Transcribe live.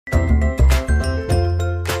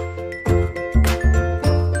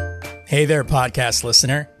Hey there, podcast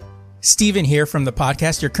listener. Steven here from the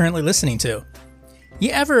podcast you're currently listening to. You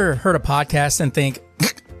ever heard a podcast and think,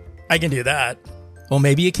 I can do that? Well,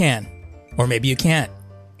 maybe you can. Or maybe you can't.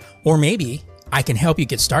 Or maybe I can help you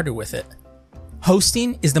get started with it.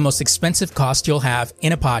 Hosting is the most expensive cost you'll have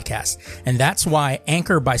in a podcast, and that's why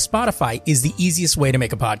Anchor by Spotify is the easiest way to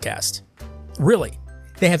make a podcast. Really,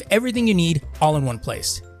 they have everything you need all in one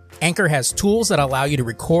place. Anchor has tools that allow you to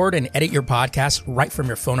record and edit your podcast right from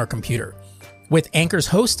your phone or computer. With Anchor's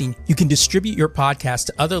hosting, you can distribute your podcast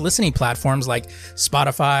to other listening platforms like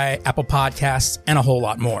Spotify, Apple Podcasts, and a whole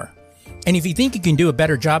lot more. And if you think you can do a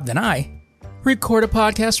better job than I, record a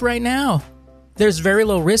podcast right now. There's very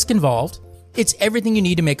low risk involved. It's everything you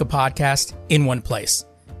need to make a podcast in one place.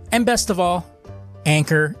 And best of all,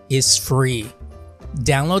 Anchor is free.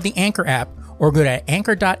 Download the Anchor app or go to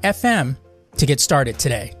anchor.fm to get started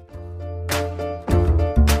today.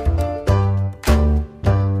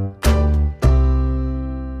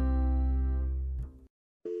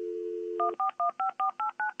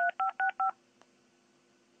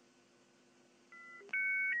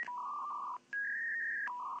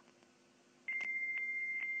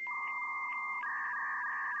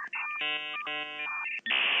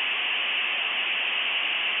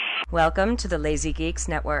 Welcome to the Lazy Geeks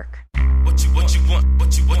Network. What you want,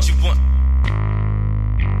 what you want.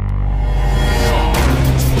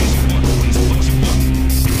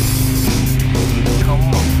 Come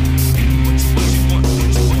on. What you want.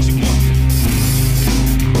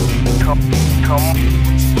 Come on.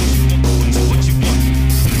 What you want.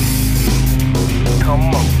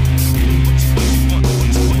 Come on.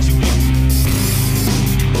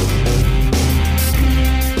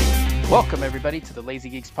 Welcome, everybody, to the Lazy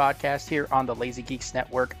Geeks podcast here on the Lazy Geeks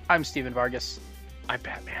Network. I'm Steven Vargas. I'm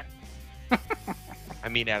Batman. I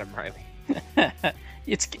mean Adam Riley.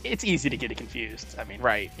 It's easy to get confused. I mean,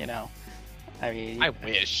 Right. You know, I mean, I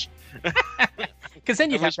wish. because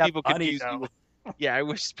then you I have wish that people money, confuse me with, yeah, I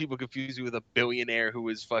wish people confuse me with a billionaire who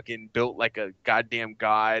was fucking built like a goddamn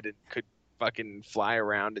god and could fucking fly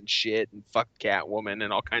around and shit and fuck Catwoman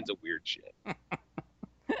and all kinds of weird shit.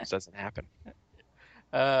 This doesn't happen.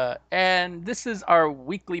 And this is our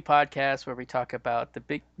weekly podcast where we talk about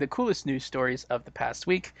the coolest news stories of the past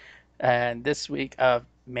week, and this week of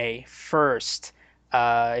May 1st.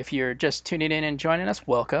 If you're just tuning in and joining us,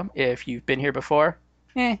 welcome. If you've been here before,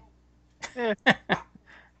 We've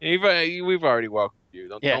already welcomed you.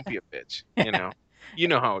 Don't be a bitch. You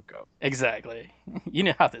know how it goes. Exactly. You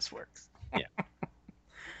know how this works.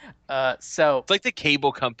 Yeah. So It's like the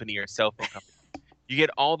cable company or cell phone company. You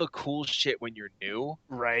get all the cool shit when you're new,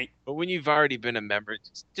 right, but when you've already been a member,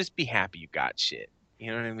 just be happy you got shit.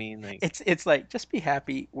 You know what I mean? Like it's like, just be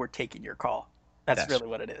happy we're taking your call. That's really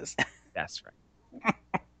what it is. That's right.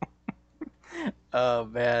 Oh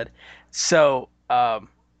man. So a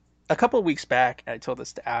couple of weeks back, I told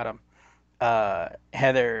this to Adam,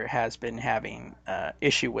 Heather has been having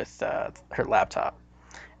issue with her laptop,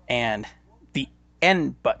 and the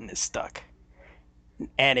end button is stuck.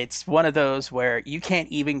 And it's one of those where you can't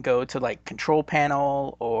even go to like control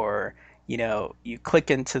panel, or you click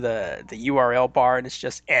into the URL bar and it's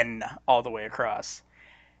just N all the way across.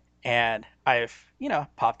 And I've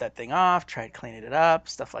popped that thing off, tried cleaning it up,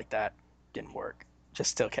 stuff like that. Didn't work. Just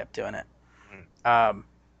still kept doing it.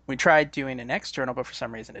 We tried doing an external, but for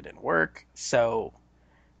some reason it didn't work. So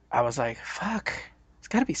I was like, fuck, there's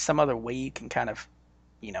got to be some other way you can kind of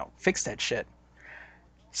fix that shit.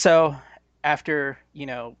 So after,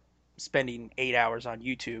 spending 8 hours on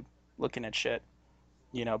YouTube looking at shit,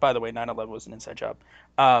 by the way, 9/11 was an inside job.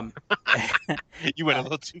 You went a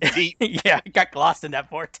little too deep. Yeah, I got lost in that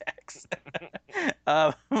vortex.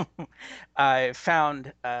 I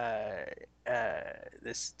found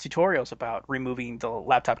this tutorials about removing the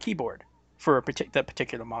laptop keyboard for the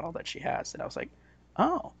particular model that she has. And I was like,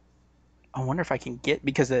 oh, I wonder if I can get,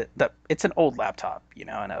 because it's an old laptop, and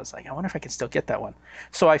I was like, I wonder if I can still get that one.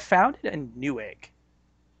 So I found it in Newegg,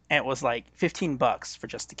 and it was like $15 for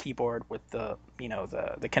just the keyboard with the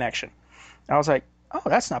the connection. And I was like, oh,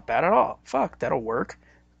 that's not bad at all. Fuck, that'll work.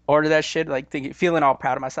 Order that shit, like feeling all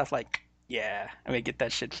proud of myself, like, yeah, I'm gonna get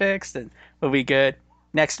that shit fixed and we'll be good.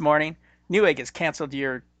 Next morning, Newegg has canceled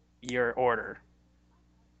your order.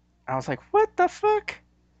 I was like, what the fuck?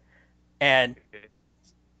 And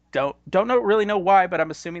don't really know why, but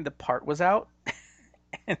I'm assuming the part was out.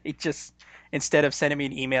 And they just, instead of sending me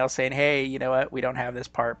an email saying, hey, you know what, we don't have this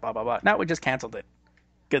part, blah blah blah, no, we just canceled it.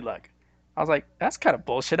 Good luck. I was like, that's kind of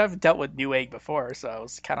bullshit. I've dealt with Newegg before, so I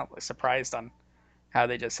was kind of surprised on how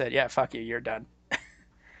they just said, yeah, fuck you, you're done.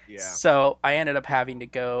 Yeah. So I ended up having to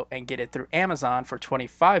go and get it through Amazon for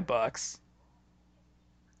 $25,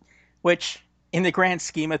 which in the grand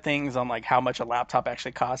scheme of things, on like how much a laptop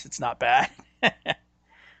actually costs, it's not bad.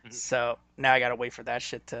 So now I gotta wait for that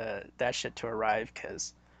shit to arrive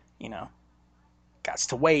because, you know, got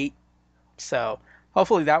to wait. So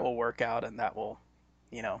hopefully that will work out and that will,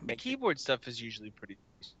 The make it. keyboard stuff is usually pretty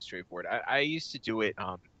straightforward. I used to do it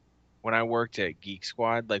when I worked at Geek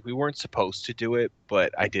Squad. Like we weren't supposed to do it,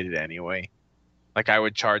 but I did it anyway. Like I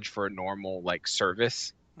would charge for a normal like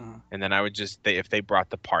service, Mhm. and then I would just if they brought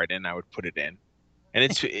the part in, I would put it in. And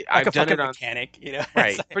Like a I've done fucking it on mechanic, you know. It's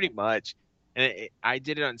right, pretty much. And I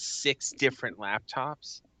did it on 6 different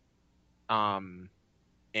laptops. Um,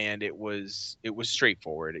 and it was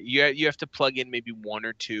straightforward. You have to plug in maybe one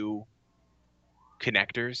or two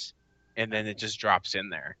connectors, and then it just drops in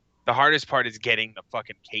there. The hardest part is getting the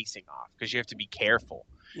fucking casing off because you have to be careful,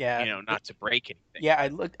 Yeah, not to break anything. yeah. I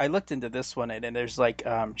But looked. I looked into this one, and there's like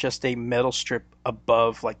just a metal strip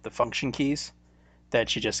above like the function keys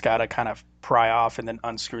that you just gotta kind of pry off and then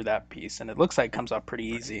unscrew that piece, and it looks like it comes off pretty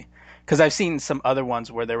easy. Because I've seen some other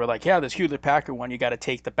ones where they were like, yeah, this Hewlett Packard one, you got to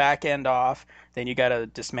take the back end off, then you got to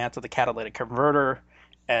dismantle the catalytic converter,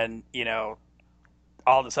 and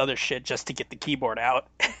all this other shit just to get the keyboard out.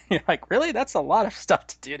 You're like, really? That's a lot of stuff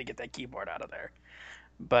to do to get that keyboard out of there.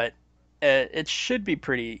 But it should be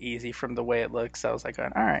pretty easy from the way it looks. I was like, all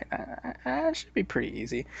right, it should be pretty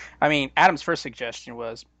easy. I mean, Adam's first suggestion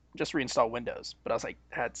was just reinstall Windows, but I was like,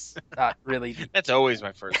 that's not really the. that's always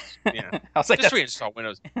my first. Yeah, I was like, just that's reinstall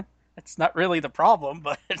Windows. that's not really the problem,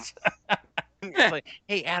 but It's like,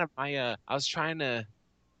 hey Adam, I was trying to.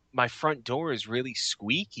 My front door is really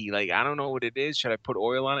squeaky. Like I don't know what it is. Should I put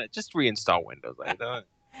oil on it? Just reinstall Windows. Like don't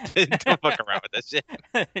fuck around with that shit.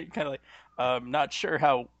 kind of like, not sure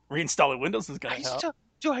how reinstalling Windows is I gonna used to help. tell,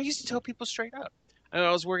 dude, I used to tell people straight up.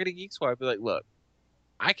 I was working at Geek Squad. I'd be like, look,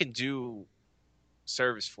 I can do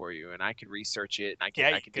service for you, and I can research it, and Yeah, I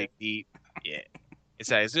you can could. dig deep. Yeah, it's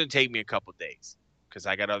gonna take me a couple days because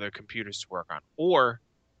I got other computers to work on. Or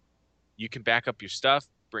you can back up your stuff,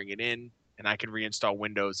 bring it in, and I can reinstall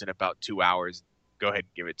Windows in about 2 hours. Go ahead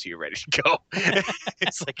and give it to you ready to go.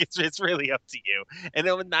 It's like it's really up to you. And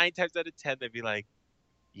then 9 times out of 10, they'd be like,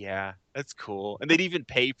 "Yeah, that's cool," and they'd even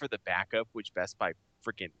pay for the backup, which Best Buy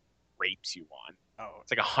freaking rapes you on. Oh,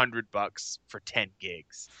 It's like $100 for 10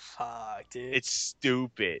 gigs. fuck, dude. It's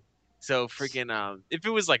stupid. So freaking if it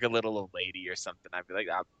was like a little old lady or something, I'd be like,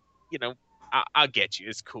 you know, I'll get you.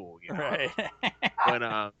 It's cool, Right.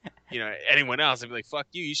 But anyone else, I'd be like, fuck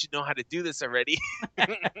you. You should know how to do this already.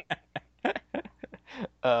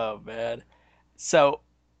 Oh man. So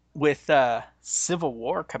with Civil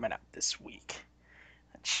War coming out this week,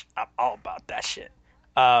 which I'm all about that shit.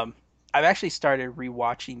 I've actually started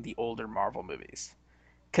rewatching the older Marvel movies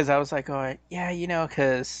because I was like, oh yeah,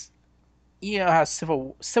 because you know how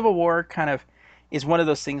Civil War kind of is one of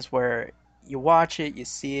those things where you watch it, you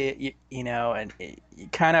see it, and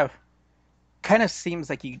it kind of seems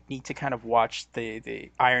like you need to kind of watch the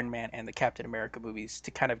Iron Man and the Captain America movies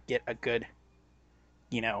to kind of get a good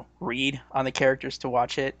read on the characters to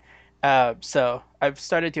watch it. So I've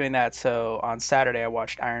started doing that. So on Saturday I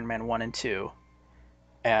watched Iron Man 1 and 2,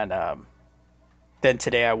 and then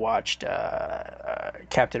today I watched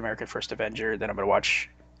Captain America: First Avenger. Then I'm gonna watch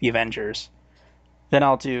the Avengers. Then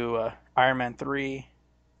I'll do Iron Man 3,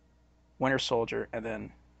 Winter Soldier, and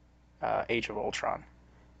then Age of Ultron,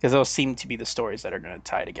 because those seem to be the stories that are going to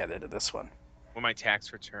tie together to this one. When my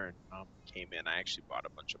tax return came in, I actually bought a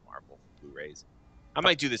bunch of Marvel Blu-rays. I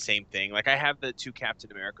might do the same thing. Like I have the 2 Captain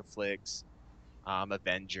America flicks,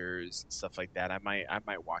 Avengers, stuff like that. I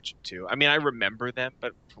might watch them too. I mean, I remember them,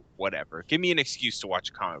 but whatever. Give me an excuse to watch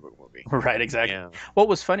a comic book movie. Right, exactly. Yeah. What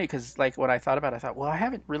was funny, because like when I thought about it, I thought, well, I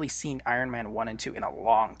haven't really seen Iron Man 1 and 2 in a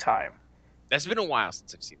long time. That's been a while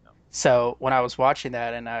since I've seen them. So when I was watching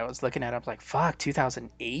that and I was looking at it, I was like, fuck,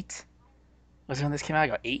 2008 was when this came out. I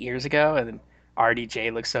go 8 years ago, and then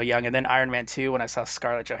RDJ looks so young. And then Iron Man 2, when I saw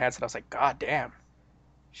Scarlett Johansson, I was like, god damn,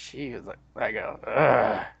 she was like, I go,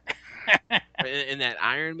 ugh. But in that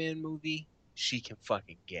Iron Man movie, she can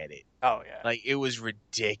fucking get it. Oh yeah. Like it was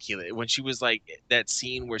ridiculous when she was like that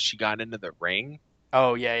scene where she got into the ring.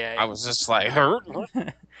 Oh yeah, yeah, I was just like, lost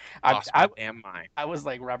I my damn mind. I was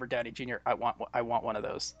like Robert Downey Jr. I want one of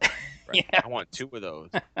those. Right. Yeah. I want 2 of those.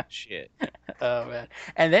 Shit. Oh man.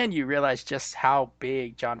 And then you realize just how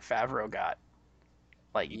big Jon Favreau got.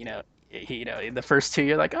 Like, in the first 2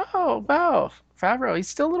 you're like, "Oh, wow, Favreau, he's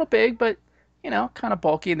still a little big, but kind of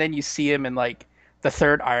bulky." And then you see him in like the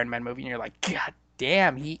third Iron Man movie and you're like, "God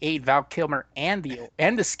damn, he ate Val Kilmer and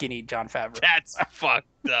the skinny Jon Favreau." That's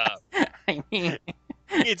fucked up. I mean,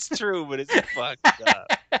 It's true, but it's fucked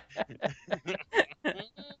up.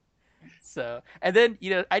 So, and then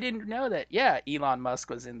I didn't know that. Yeah, Elon Musk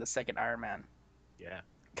was in the second Iron Man Yeah.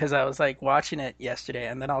 because I was like watching it yesterday,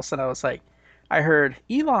 and then all of a sudden I was like, I heard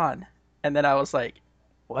Elon, and then I was like,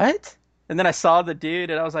 what? And then I saw the dude,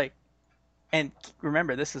 and I was like, and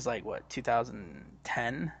remember this is like what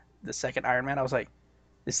 2010, the second Iron Man. I was like,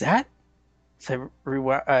 is that? So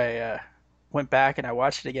I went back and I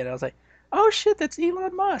watched it again. And I was like, oh shit, that's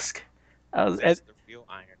Elon Musk. I was That's the real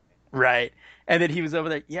Iron Man. right, and then he was over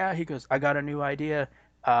there. Yeah, he goes, I got a new idea.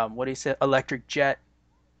 What he said, electric jet.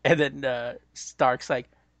 And then Stark's like,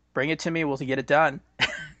 bring it to me, we'll get it done.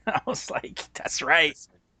 I was like, that's right.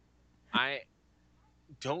 Listen, I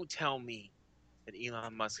don't tell me that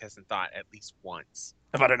Elon Musk hasn't thought at least once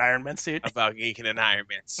About an Iron Man suit. about making an Iron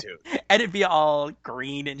Man suit. And it'd be all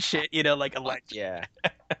green and shit, like Fuck electric. yeah.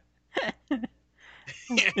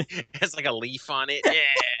 It's like a leaf on it.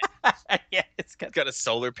 Yeah. Yeah, it's got. It's got a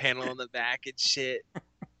solar panel on the back and shit. I'm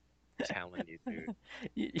telling you, dude.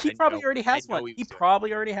 He I probably know- already has I know one. he He was doing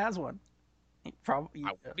probably already has one. He probably.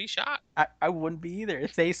 I would be shocked. I wouldn't be either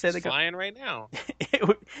if they said It's they go, flying right now.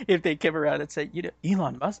 if they came around and said,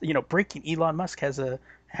 Elon Musk, breaking Elon Musk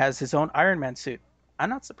has his own Iron Man suit. I'm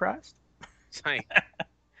not surprised. It's like,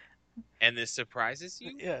 and this surprises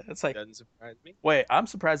you? Yeah, it's like, Doesn't surprise me. wait, I'm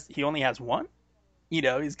surprised he only has one.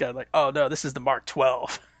 He's got like, oh no, this is the Mark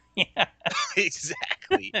 12. Yeah,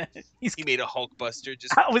 Exactly. he's. He made a Hulkbuster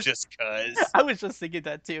I was- just cause. I was just thinking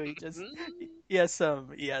that too. Mm. He has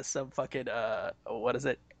some fucking what is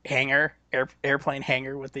it, airplane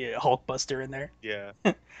hangar with the Hulkbuster in there. Yeah.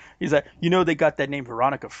 He's like, they got that name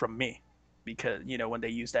Veronica from me, because when they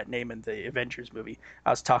used that name in the Avengers movie,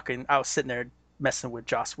 I was sitting there messing with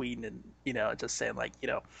Joss Whedon and just saying like,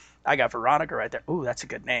 I got Veronica right there. Ooh, that's a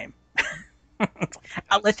good name.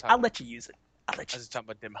 I'll let you use it. I'll let I you. was talking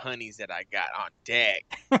about them honeys that I got on deck.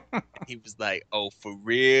 And he was like, "Oh, for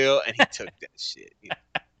real?" And he took that shit.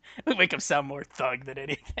 We make him sound more thug than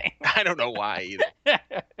anything. I don't know why either.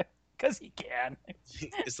 Because he can.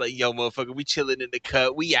 It's like, yo, motherfucker, we chilling in the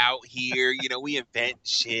cut. We out here. We invent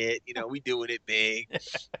shit. We doing it big.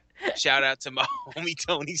 Shout out to my homie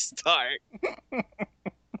Tony Stark.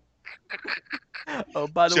 Oh,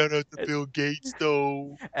 by the Shout out to Bill Gates,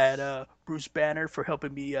 though. and Bruce Banner for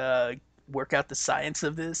helping me work out the science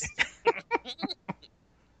of this.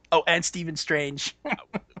 Oh, and Stephen Strange. I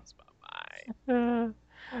would lose my mind.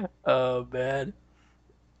 Oh man.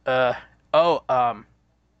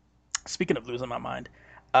 Speaking of losing my mind,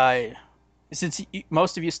 since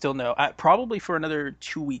most of you still know, probably for another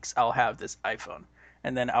 2 weeks I'll have this iPhone,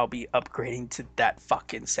 and then I'll be upgrading to that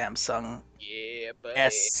fucking Samsung Yeah, buddy.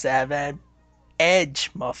 S7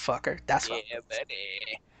 Edge, motherfucker. That's what. Yeah,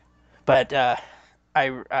 buddy. But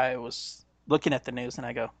I was looking at the news and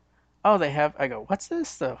I go, oh, they have. I go, what's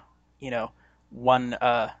this? The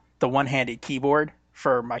the one-handed keyboard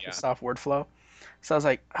for Microsoft Wordflow. So I was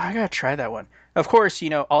like, I gotta try that one. Of course,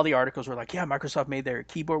 all the articles were like, yeah, Microsoft made their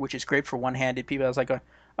keyboard, which is great for one-handed people. I was like,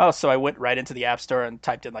 oh, so I went right into the App Store and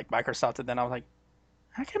typed in like Microsoft, and then I was like,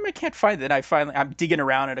 how come I can't find it? And I'm digging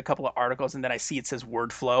around in a couple of articles, and then I see it says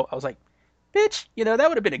Wordflow. I was like, bitch, that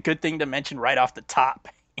would have been a good thing to mention right off the top.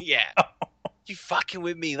 Yeah. You fucking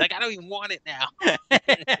with me. Like, I don't even want it now.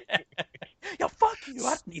 Yo, fuck you. I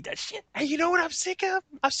don't need that shit. Hey, you know what I'm sick of?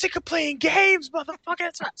 I'm sick of playing games, motherfucker.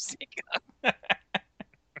 That's what I'm sick of.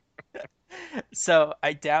 So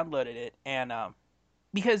I downloaded it, and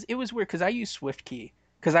because it was weird, because I use SwiftKey,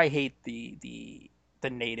 because I hate the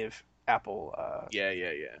native Apple. Yeah.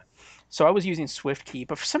 So I was using SwiftKey,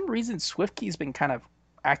 but for some reason SwiftKey's been kind of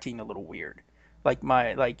acting a little weird.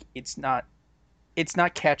 It's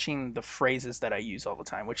not catching the phrases that I use all the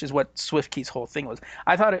time, which is what SwiftKey's whole thing was.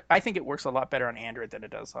 I think it works a lot better on Android than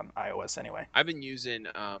it does on iOS anyway. I've been using,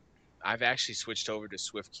 I've actually switched over to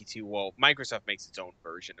SwiftKey too. Well, Microsoft makes its own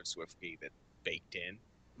version of SwiftKey that's baked in.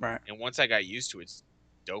 Right. And once I got used to it, it's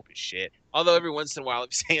dope as shit. Although every once in a while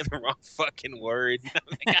I'm saying the wrong fucking word. I'm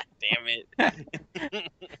like, God damn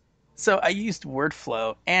it. So I used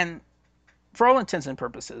Wordflow, and for all intents and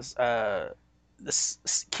purposes, the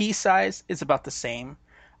key size is about the same.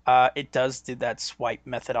 It does do that swipe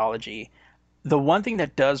methodology. The one thing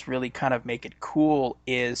that does really kind of make it cool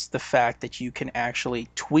is the fact that you can actually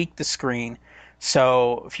tweak the screen.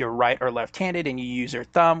 So if you're right or left-handed and you use your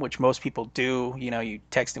thumb, which most people do, you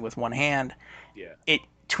texting with one hand, Yeah. it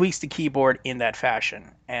tweaks the keyboard in that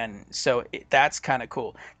fashion. And so that's kind of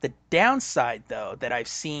cool. The downside, though, that I've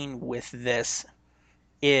seen with this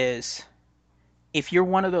is if you're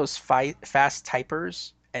one of those fast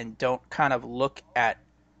typers and don't kind of look at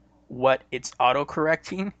what it's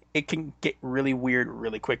auto-correcting, it can get really weird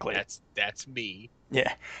really quickly. That's me.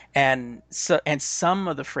 Yeah. And some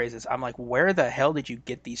of the phrases, I'm like, where the hell did you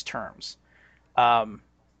get these terms? Um,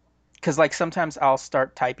 because like sometimes I'll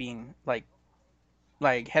start typing like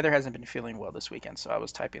Heather hasn't been feeling well this weekend, so I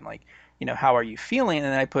was typing like, how are you feeling? And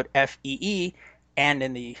then I put FEE, and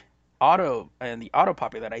in the auto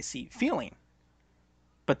populator that I see feeling.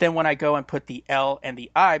 But then when I go and put the L and the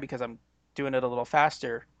I because I'm doing it a little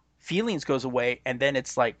faster, feelings goes away, and then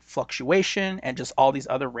it's like fluctuation and just all these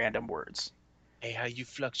other random words. Hey, how you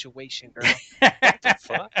fluctuation, girl? The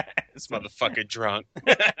fuck? This motherfucker drunk.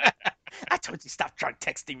 I told you stop drunk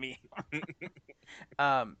texting me.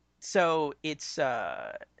 So it's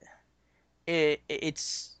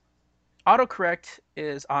autocorrect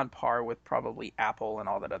is on par with probably Apple and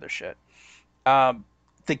all that other shit. Um,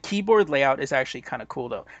 the keyboard layout is actually kind of cool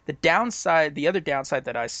though. The other downside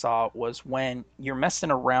that I saw was when you're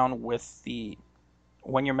messing around with the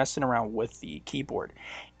keyboard.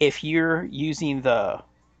 If you're using the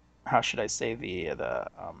how should I say the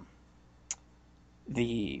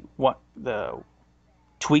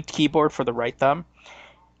tweaked keyboard for the right thumb,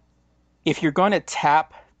 if you're going to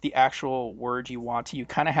tap the actual word you want to, you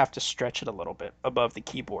kind of have to stretch it a little bit above the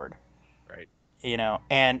keyboard, Right.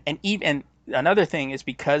 and even another thing is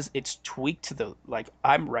because it's tweaked to the like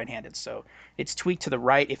I'm right-handed, so it's tweaked to the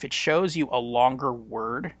right. If it shows you a longer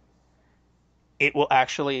word, it will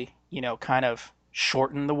actually, kind of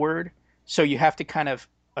shorten the word. So you have to kind of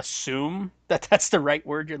assume that that's the right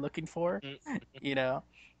word you're looking for, Mm. you know.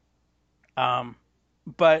 Um,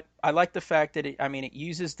 but I like the fact that it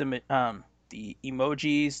uses the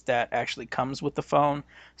emojis that actually comes with the phone,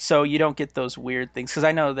 so you don't get those weird things. Because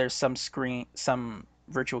I know there's some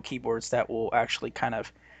virtual keyboards that will actually kind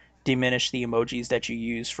of diminish the emojis that you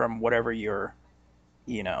use from whatever your,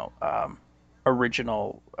 you know, um,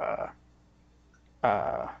 original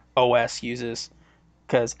OS uses.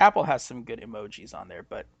 Because Apple has some good emojis on there,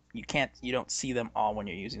 but you don't see them all when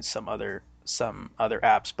you're using some other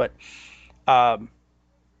apps. But um,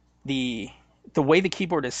 the the way the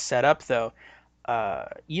keyboard is set up though,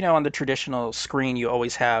 on the traditional screen you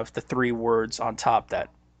always have the three words on top that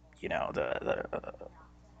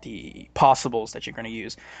the possibles that you're going to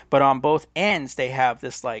use, but on both ends they have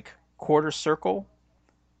this like quarter circle,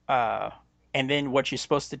 uh, and then what you're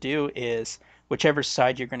supposed to do is whichever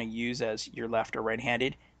side you're going to use as your left or right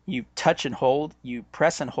handed, you press and hold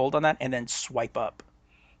on that and then swipe up,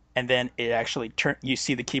 and then it actually you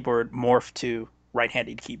see the keyboard morph to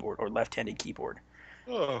right-handed keyboard or left-handed keyboard.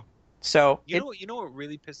 Oh. So You know, what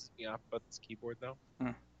really pisses me off about this keyboard though? Hmm.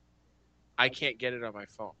 I can't get it on my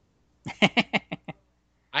phone.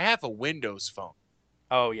 I have a Windows phone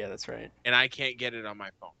Oh yeah, that's right. and I can't get it on my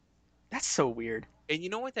phone. That's so weird. And you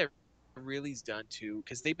know what that really's done too?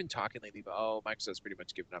 Because they've been talking lately about, oh, Microsoft's pretty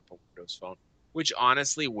much given up on Windows Phone, which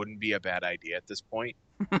honestly wouldn't be a bad idea at this point.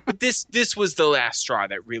 But this was the last straw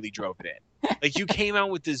that really drove it in. Like you came out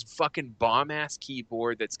with this fucking bomb ass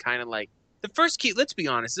keyboard that's kind of like the first key. Let's be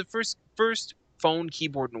honest, the first phone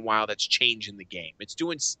keyboard in a while that's changing the game. It's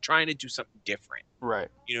trying to do something different. Right.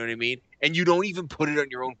 You know what I mean? And you don't even put it on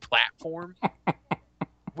your own platform.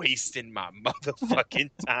 Wasting my motherfucking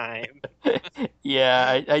time.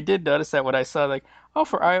 Yeah, I did notice that when I saw like, oh,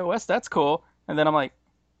 for iOS that's cool, and then I'm like,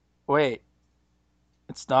 wait,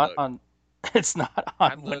 it's not Look, on, it's not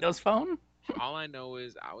on I'm Windows Phone. all I know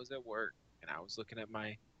is I was at work and I was looking at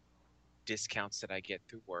my discounts that I get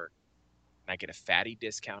through work, and I get a fatty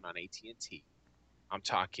discount on AT&T. I'm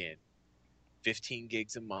talking 15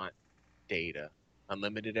 gigs a month data,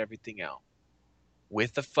 unlimited everything else,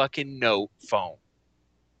 with a fucking Note phone.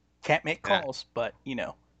 Can't make Yeah. calls, but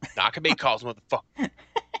Not gonna make calls, motherfucker.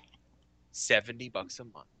 $70 a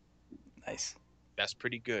month. nice. That's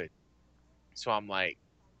pretty good. So I'm like,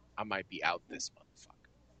 I might be out this motherfucker.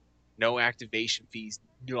 No activation fees,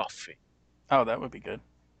 nothing. Oh, that would be good.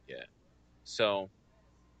 So,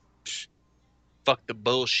 fuck the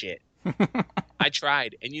bullshit. I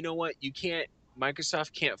tried, and you know what?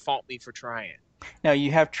 Microsoft can't fault me for trying. No,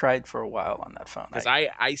 you have tried for a while on that phone. Because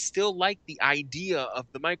I still like the idea of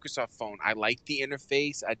the Microsoft phone. I like the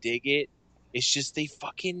interface. I dig it. It's just they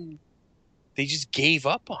just gave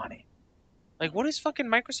up on it. Like, what is fucking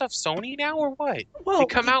Microsoft Sony now or what? Well, They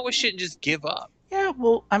come out with shit and just give up. yeah,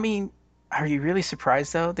 well, I mean, are you really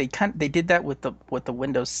surprised though? They did that with the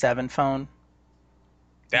Windows 7 phone.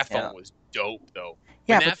 That Yeah. phone was dope though.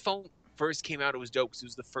 Yeah, When but that phone first came out, it was dope because it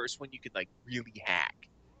was the first one you could like really hack.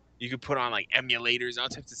 You could put on like emulators, all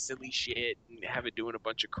types of silly shit, and have it doing a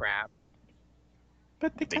bunch of crap. they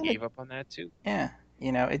They kind gave of, up on that too. yeah,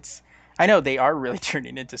 it's. I know they are really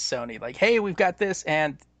turning into Sony. Like, hey, we've got this,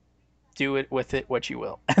 and do it with it what you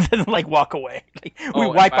will, and then like walk away. Like, we Oh,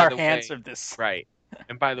 and wipe by our the hands way- of this. Right.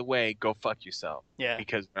 And by the way, go fuck yourself Yeah,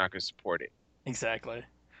 because we're not going to support it. exactly.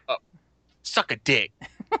 Suck a dick.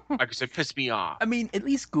 Microsoft pissed me off. I mean, at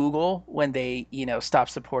least Google, when they, stop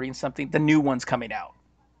supporting something, the new one's coming out,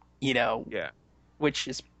 Yeah. which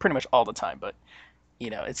is pretty much all the time. But,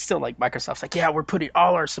 it's still like Microsoft's like, yeah, we're putting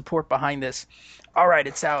all our support behind this. All right,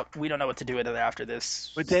 it's out. We don't know what to do with it after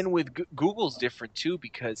this. But then with Google's different too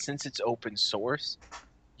because since it's open source,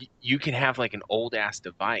 you can have like an old ass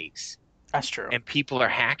device That's true. and people are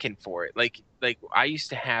hacking for it. Like I used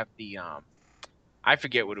to have the I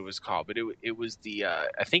forget what it was called, but it was the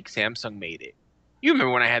I think Samsung made it. You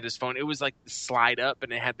remember when I had this phone? It was like the slide up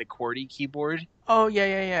and it had the QWERTY keyboard. Oh,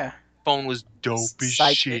 yeah. Phone was dope as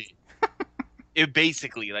Sidekick. shit. It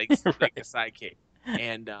basically like Right. a sidekick.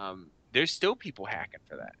 And there's still people hacking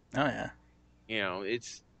for that. Oh, yeah.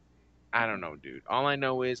 It's I don't know, dude. All I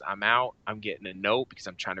know is I'm out. I'm getting a note because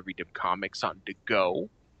I'm trying to read them comics on the go.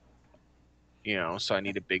 So I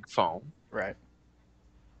need a big phone. Right.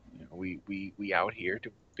 We out here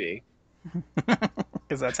to big.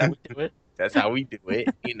 Because that's how we do it. That's how we do it.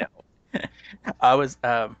 I was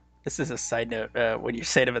this is a side note when you're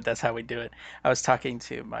saying it, that's how we do it. I was talking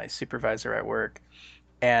to my supervisor at work,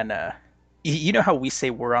 and you know how we say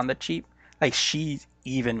we're on the cheap? Like, she's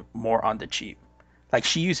even more on the cheap. Like,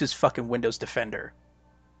 she uses fucking Windows Defender.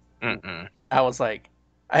 Mm-mm. I was like,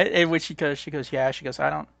 and when she goes, yeah, she goes, I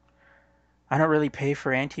don't really pay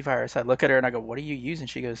for antivirus. I look at her and I go, what are you using?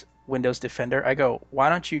 She goes, Windows Defender. I go, why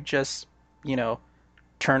don't you just,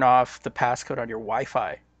 turn off the passcode on your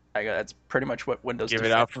Wi-Fi? I go, that's pretty much what Windows Give it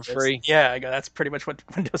Defender out for is. free. Yeah, I go, that's pretty much what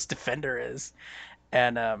Windows Defender is.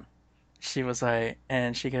 And she was like,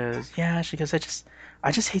 and she goes, yeah, she goes,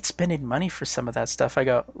 I just hate spending money for some of that stuff. I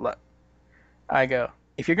go, look,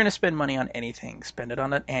 if you're gonna spend money on anything, spend it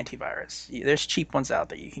on an antivirus. There's cheap ones out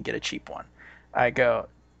there. You can get a cheap one. I go,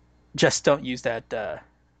 just don't use that.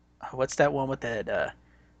 What's that one with that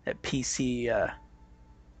PC PC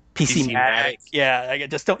PC Mag? Matic. Yeah, I go,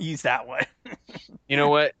 just don't use that one. You know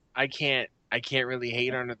what? I can't really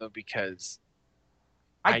hate on it though because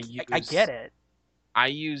I use get it. I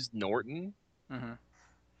use Norton Hmm.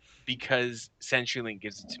 because CenturyLink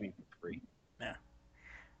gives it to me for free. Yeah.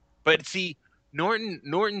 But see,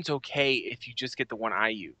 Norton's okay if you just get the one I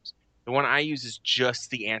use. The one I use is just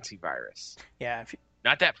the antivirus. Yeah.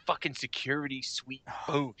 Not that fucking security suite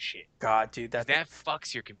bullshit. God, dude, That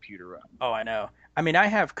fucks your computer up. Oh, I know. I mean, I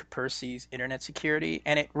have Kaspersky's internet security,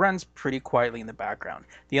 and it runs pretty quietly in the background.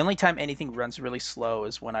 The only time anything runs really slow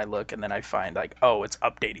is when I look and then I find like, oh, it's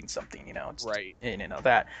updating something. It's Right.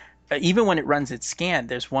 that. Even when it runs its scan,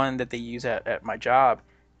 there's one that they use at my job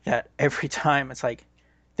that every time it's like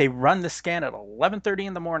they run the scan at 11:30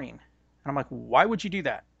 in the morning, and I'm like, why would you do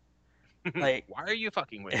that? Like, Why are you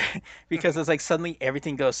fucking with me? because it's like suddenly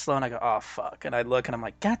everything goes slow, and I go, oh fuck, and I look and I'm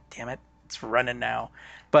like, god damn it, it's running now.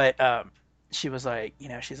 But she was like,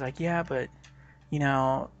 she's like, yeah, but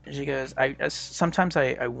she goes, sometimes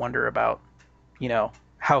I wonder about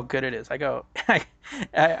how good it is. I go,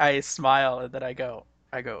 I smile, and then I go,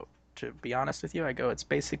 to be honest with you, I go, it's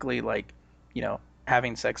basically like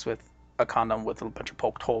having sex with a condom with a bunch of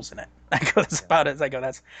poked holes in it. I go, that's about it. I go,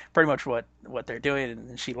 that's pretty much what they're doing.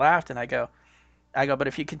 And she laughed, and I go, but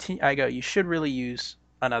if you continue, I go, you should really use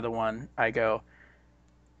another one. I go,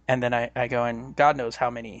 and then I go, and God knows how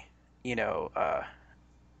many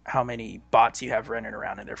how many bots you have running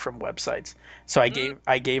around in there from websites. So I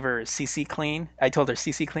gave her CC Clean. I told her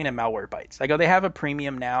CC Clean and Malwarebytes. I go, they have a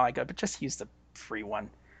premium now. I go, but just use the free one.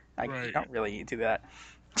 I go, you don't really need to do that.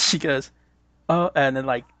 She goes, oh, and then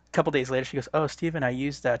like a couple days later, she goes, oh, Steven, I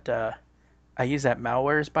used that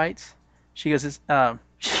Malwarebytes. She goes,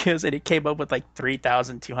 she goes, and it came up with like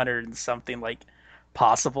 3,200 and something like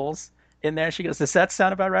possibles in there. She goes, does that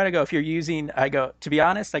sound about right? I go, I go, to be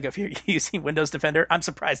honest, I go, if you're using Windows Defender, I'm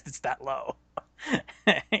surprised it's that low.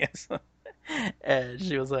 And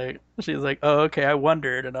she was like, oh, okay, I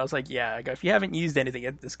wondered. And I was like, yeah, I go, if you haven't used anything,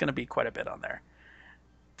 it's going to be quite a bit on there.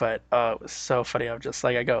 But it was so funny. I'm just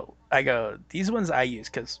like, I go, these ones I use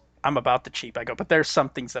because I'm about the cheap. I go, but there's some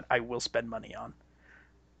things that I will spend money on.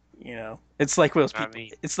 It's like those people. I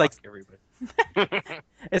mean, it's like everybody.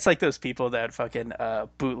 it's like those people that fucking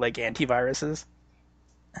bootleg antiviruses.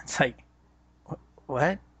 It's like,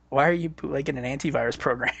 what? Why are you bootlegging an antivirus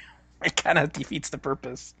program? It kind of defeats the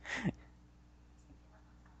purpose.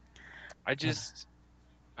 I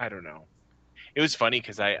don't know. It was funny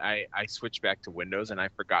because I switched back to Windows and I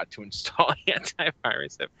forgot to install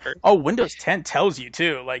antivirus at first. Oh, Windows 10 tells you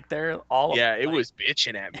too. Like they're all Yeah, it was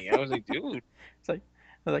bitching at me. I was like, dude. It's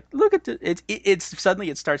like look at it's suddenly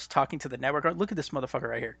it starts talking to the network. Look at this motherfucker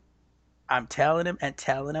right here. I'm telling him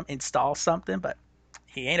install something, but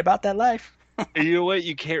he ain't about that life. You know what?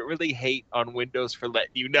 You can't really hate on Windows for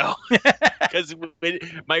letting you know. Because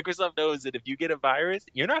Microsoft knows that if you get a virus,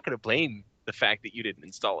 you're not going to blame the fact that you didn't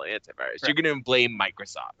install an antivirus. Right. You're going to blame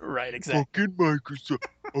Microsoft. Right, exactly. Fucking Microsoft.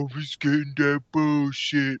 I was getting that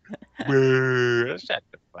bullshit. Brr. Shut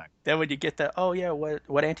the fuck. Then when you get the, oh yeah, what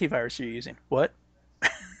antivirus are you using? What?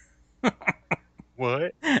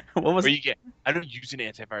 What? What was Or it? you get, I don't use an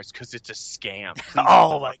antivirus because it's a scam. Please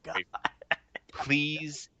Oh get my the fuck God. away from me.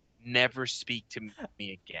 Please never speak to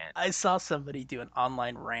me again. I saw somebody do an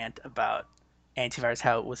online rant about antivirus,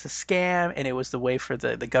 how it was a scam and it was the way for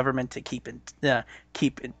the government to keep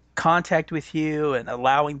in contact with you and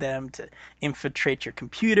allowing them to infiltrate your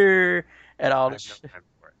computer and all I have this. no time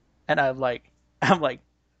for it. And I'm like,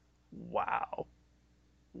 wow,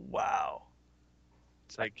 wow.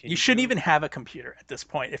 It's like, can You shouldn't you, even have a computer at this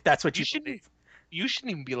point if that's what you you shouldn't, believe. you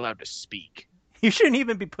shouldn't even be allowed to speak. You shouldn't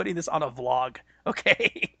even be putting this on a vlog,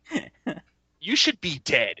 okay? You should be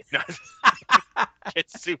dead. Get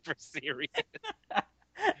super serious.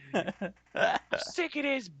 Sick of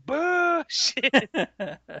this bullshit.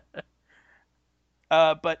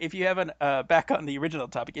 But if you have an back on the original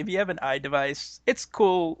topic, if you have an iDevice, it's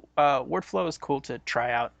cool. WordFlow is cool to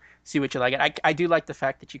try out, see what you like. I do like the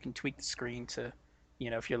fact that you can tweak the screen to,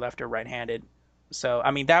 if you're left or right-handed. So I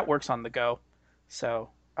mean that works on the go. So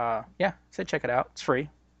yeah, so check it out. It's free.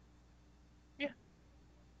 Yeah.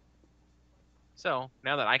 So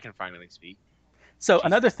now that I can finally speak. So Jesus.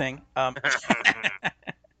 another thing,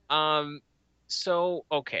 So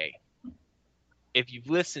okay. If you've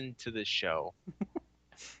listened to this show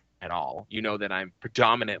at all, you know that I'm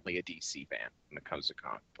predominantly a DC fan when it comes to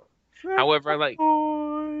comic book. However, I like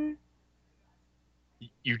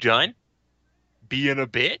you done being a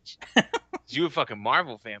bitch. You a fucking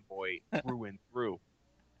Marvel fanboy through and through.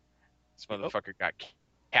 This motherfucker got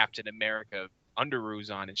Captain America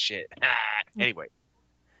underoos on and shit. Anyway,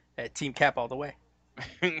 Team Cap all the way.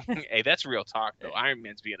 hey, that's real talk though. Iron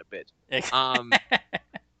Man's being a bitch.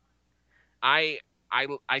 I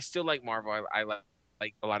still like Marvel. I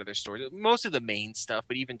like a lot of their stories, most of the main stuff,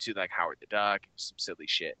 but even to like Howard the Duck, some silly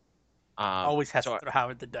shit. Always has to throw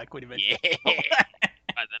Howard the Duck when he mentions. Yeah.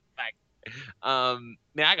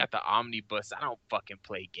 Man, I got the omnibus. I don't fucking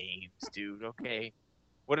play games, dude. Okay.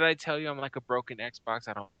 What did I tell you? I'm like a broken Xbox.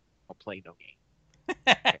 I don't play no game.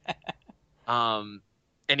 Okay.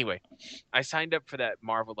 Anyway, I signed up for that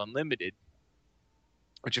Marvel Unlimited,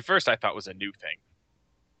 which at first I thought was a new thing.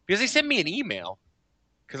 Because they sent me an email.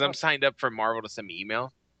 Because I'm signed up for Marvel to send me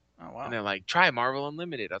email. Oh wow. And they're like, try Marvel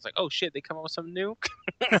Unlimited. I was like, oh shit, they come up with something new?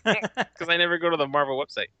 Because I never go to the Marvel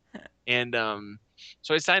website. And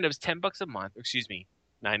so I signed up. It's $10 a month. Excuse me,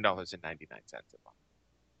 $9.99 a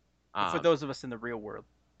month. For those of us in the real world,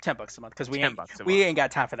 $10 a month, because we $10 ain't got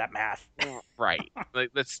time for that math. Right.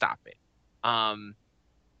 Like, let's stop it.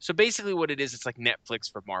 So basically what it is, it's like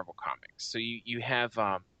Netflix for Marvel Comics. So you have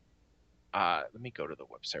let me go to the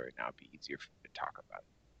website right now. It'd be easier for me to talk about it.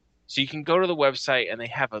 So you can go to the website and they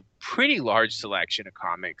have a pretty large selection of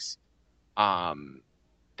comics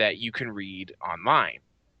that you can read online.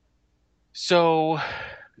 So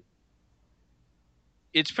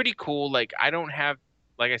it's pretty cool. Like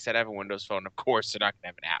like I said, I have a Windows phone. Of course, they're not going to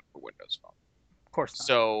have an app for Windows Phone. Of course not.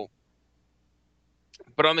 So,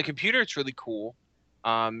 but on the computer, it's really cool.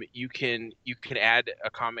 You can add a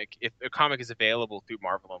comic if a comic is available through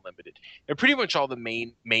Marvel Unlimited. And pretty much all the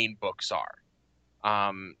main books are.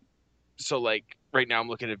 So like right now I'm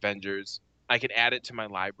looking at Avengers. I can add it to my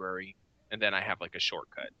library, and then I have like a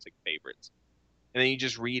shortcut. It's like favorites, and then you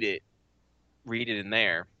just read it in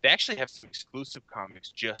there. They actually have some exclusive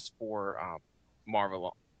comics just for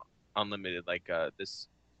Marvel Unlimited, like this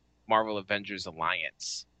Marvel Avengers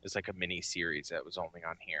Alliance. It's like a mini series that was only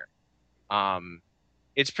on here.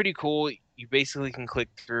 It's pretty cool. You basically can click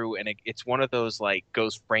through, and it's one of those like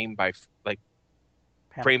goes frame by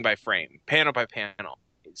frame, panel by panel.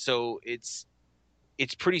 So it's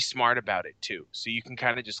pretty smart about it too. So you can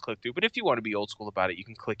kind of just click through. But if you want to be old school about it, you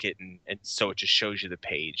can click it, and so it just shows you the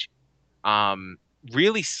page.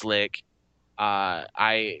 Really slick. I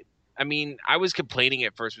mean, I was complaining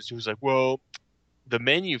at first, but she was like, "Well, the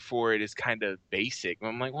menu for it is kind of basic." And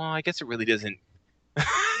I'm like, "Well, I guess it really doesn't."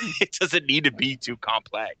 It doesn't need to be too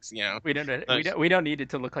complex, you know. We don't need it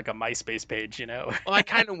to look like a MySpace page, you know. Well, I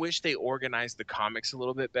kind of wish they organized the comics a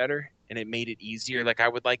little bit better and it made it easier. Like I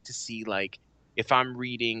would like to see, like, if I'm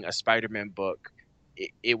reading a Spider-Man book,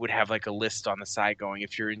 it would have like a list on the side going,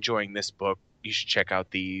 if you're enjoying this book, you should check out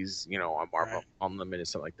these, you know, on Marvel Unlimited,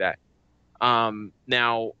 something like that.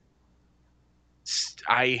 Now,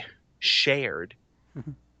 I shared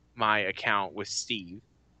my account with Steve.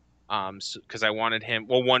 Because I wanted him.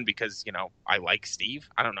 Well, one, because I like Steve.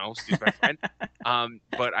 I don't know, Steve's my friend.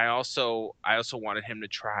 But I also wanted him to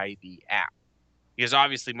try the app, because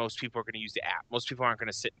obviously most people are going to use the app. Most people aren't going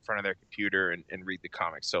to sit in front of their computer and read the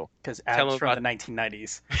comics. So Because tell apps him from about the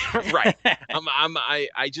 1990s. right.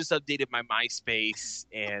 I just updated my MySpace,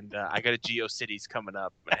 and I got a GeoCities coming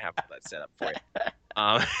up. I'm gonna have all that set up for you.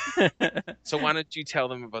 So why don't you tell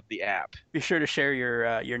them about the app? Be sure to share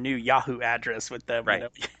your new Yahoo address with them. Right.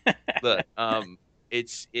 Look,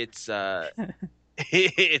 it's it's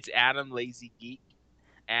Adam Lazy Geek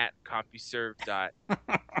at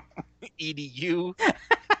CompuServe.edu.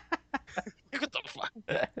 What the fuck?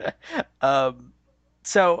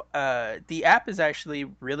 The app is actually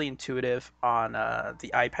really intuitive on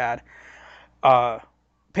the iPad.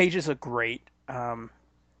 Pages are great.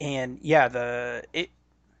 And yeah, the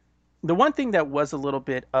one thing that was a little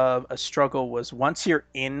bit of a struggle was once you're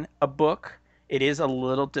in a book, it is a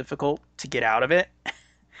little difficult to get out of it,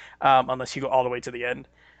 unless you go all the way to the end.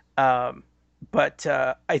 Um, but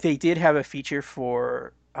they did have a feature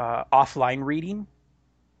for offline reading.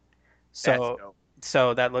 That's So dope.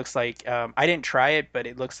 so that looks like I didn't try it, but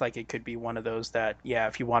it looks like it could be one of those that yeah,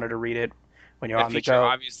 if you wanted to read it when you're That on the feature go.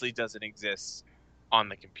 obviously doesn't exist on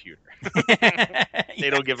the computer. They Yeah,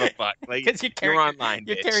 don't give a fuck. Like, because you're online,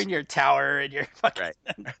 you're bitch. carrying your tower and your fucking.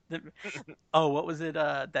 Right. Oh, what was it?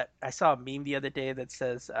 That I saw a meme the other day that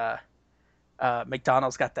says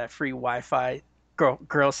McDonald's got that free Wi-Fi.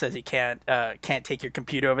 Girl says he can't take your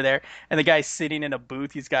computer over there, and the guy's sitting in a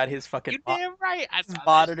booth. He's got his fucking You damn right. I saw that.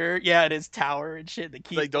 monitor, yeah, and his tower and shit. The Shit.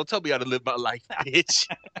 key. Like, don't tell me how to live my life, bitch.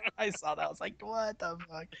 I saw that. I was like, what the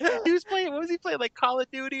fuck? He was playing. What was he playing? Like Call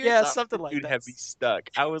of Duty or Yeah, something? something The like dude that. had me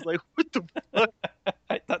stuck. I was like, what the fuck?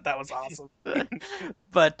 I thought that was awesome.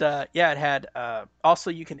 But yeah, it had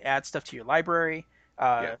also you can add stuff to your library.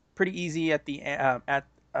 Yeah. Pretty easy at the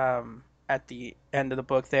end of the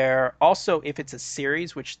book there. Also, if it's a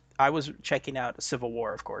series, which I was checking out Civil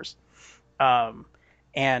War, of course. Um,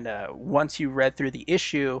 and once you read through the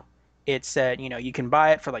issue, it said you can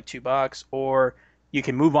buy it for like $2, or you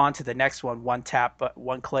can move on to the next one. One tap, but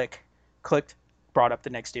one clicked, brought up the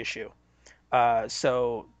next issue.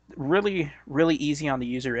 So really, really easy on the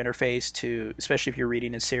user interface to, especially if you're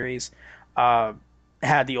reading a series. Uh,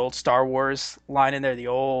 had the old Star Wars line in there, the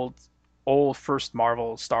old first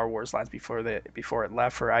Marvel Star Wars lines before it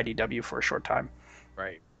left for IDW for a short time.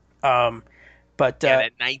 Right. Um, but Yeah,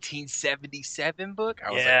 that 1977 book. I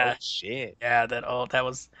was like, yeah, oh shit. yeah, that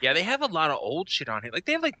was Yeah, they have a lot of old shit on here. Like,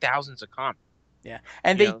 they have like thousands of comics. yeah,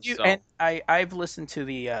 and You they know, do, so- and I've listened to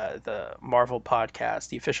the Marvel podcast,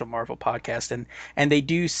 the official Marvel podcast, and they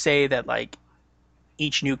do say that like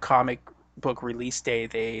each new comic book release day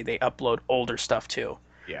they upload older stuff too.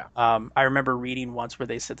 Yeah. I remember reading once where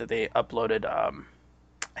they said that they uploaded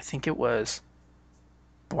I think it was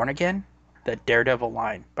Born Again, the Daredevil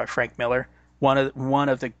line by Frank Miller, one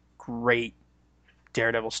of the great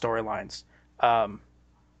Daredevil storylines. Um,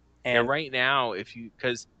 Yeah, and right now,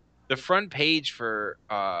 because the front page for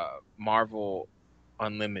Marvel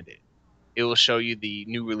Unlimited, it will show you the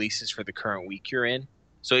new releases for the current week you're in.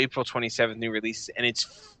 So April 27th, new releases, and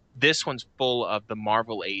this one's full of the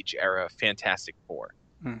Marvel Age era Fantastic Four.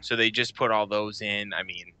 Hmm. So they just put all those in. I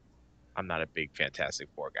mean, I'm not a big Fantastic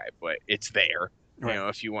Four guy, but it's there. Right.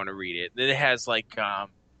 If you want to read it. Then it has like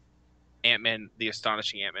Ant-Man, the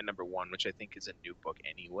Astonishing Ant-Man #1, which I think is a new book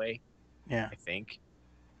anyway. yeah, I think.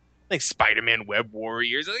 Like Spider-Man Web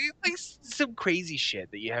Warriors, like some crazy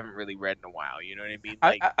shit that you haven't really read in a while. You know what I mean?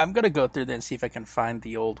 Like, I'm gonna go through there and see if I can find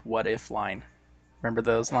the old "What if" line. Remember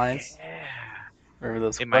those lines? yeah, Remember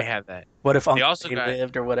those? it might have that. What if Uncle also Ben got-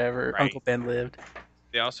 lived or whatever? Right. Uncle Ben lived.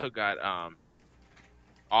 They also got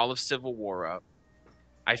all of Civil War up.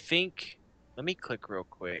 I think. Let me click real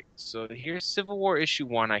quick. So here's Civil War issue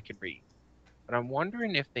 1 I can read, but I'm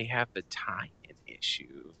wondering if they have the tie-in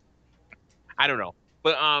issue. I don't know.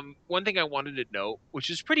 But one thing I wanted to note, which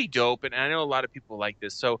is pretty dope, and I know a lot of people like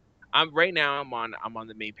this. So right now I'm on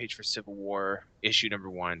the main page for Civil War issue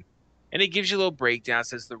 #1, and it gives you a little breakdown. It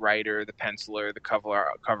says the writer, the penciler, the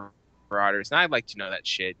cover artist, and I'd like to know that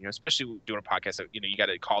shit. Especially doing a podcast. So, you got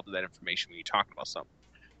to call to that information when you're talking about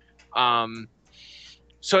something.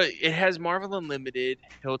 So it has Marvel Unlimited.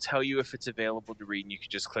 He'll tell you if it's available to read, and you can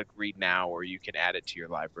just click read now, or you can add it to your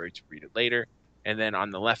library to read it later. And then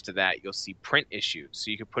on the left of that, you'll see print issues.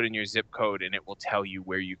 So you can put in your zip code, and it will tell you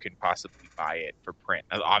where you can possibly buy it for print.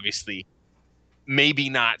 Obviously, maybe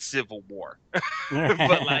not Civil War,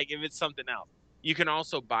 but like if it's something else, you can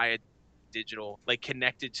also buy a digital, like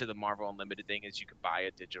connected to the Marvel Unlimited thing, is you can buy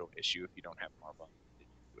a digital issue if you don't have Marvel Unlimited. You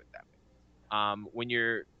can do it that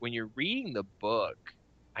way. When you're reading the book,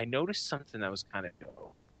 I noticed something that was kind of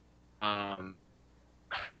dope. Um,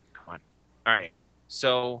 come on. All right.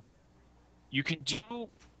 So you can do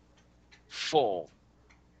full,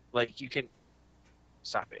 like you can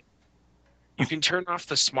stop it. You can turn off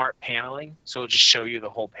the smart paneling, so it'll just show you the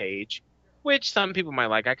whole page, which some people might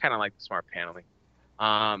like. I kind of like the smart paneling.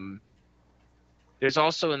 Um, there's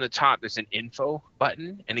also in the top, there's an info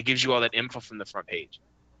button, and it gives you all that info from the front page.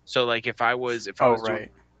 So like Oh,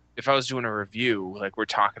 right. if I was doing a review, like we're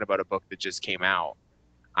talking about a book that just came out,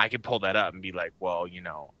 I could pull that up and be like, well,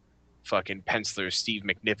 fucking penciler Steve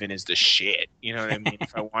McNiven is the shit. You know what I mean?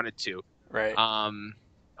 If I wanted to. Right. Um,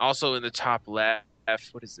 also in the top left,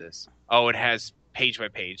 what is this? Oh, it has page by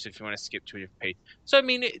page. So if you want to skip to a different page. So I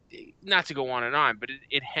mean, not to go on and on, but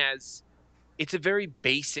it's a very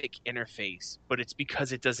basic interface, but it's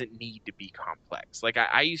because it doesn't need to be complex. Like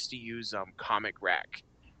I used to use Comic Rack,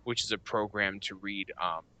 which is a program to read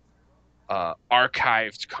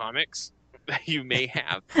archived comics that you may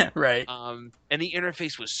have. Right. And the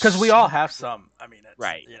interface was Because we all have some. I mean, it's,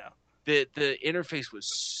 right. you know. The interface was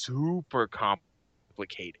super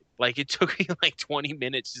complicated. Like it took me like 20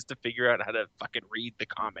 minutes just to figure out how to fucking read the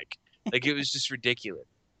comic. Like it was just ridiculous.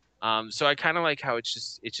 So I kind of like how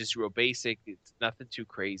it's just real basic. It's nothing too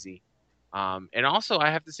crazy. And also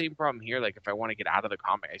I have the same problem here. Like if I want to get out of the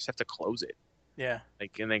comic, I just have to close it. Yeah.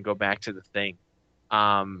 Like and then go back to the thing.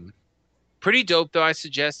 Pretty dope though. I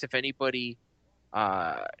suggest if anybody,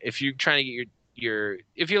 if you're trying to get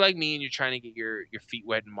if you're like me and you're trying to get your feet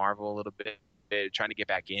wet in Marvel a little bit, trying to get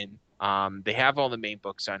back in, they have all the main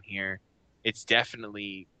books on here. It's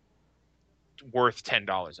definitely worth $10 a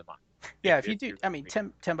month. Yeah, if you do, I mean,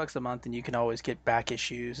 10 bucks a month, and you can always get back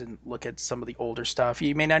issues and look at some of the older stuff.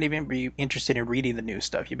 You may not even be interested in reading the new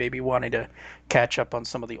stuff. You may be wanting to catch up on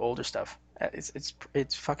some of the older stuff.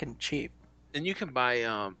 It's fucking cheap. And you could buy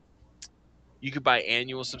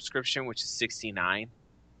annual subscription, which is $69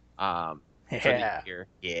 for Yeah. the year.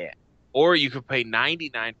 Yeah. Or you could pay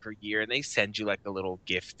 $99 per year, and they send you like a little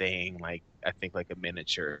gift thing, like I think like a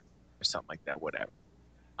miniature or something like that, whatever.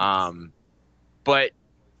 But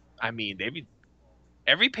I mean,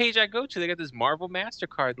 every page I go to, they got this Marvel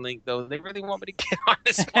MasterCard link, though. They really want me to get on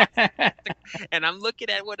this Marvel and I'm looking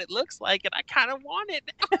at what it looks like, and I kind of want it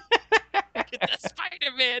now. Get that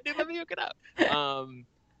Spider-Man, dude. Let me hook it up.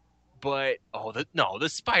 But the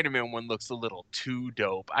Spider-Man one looks a little too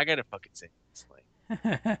dope. I gotta fucking say this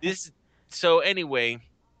thing. So anyway,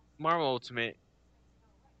 Marvel Ultimate,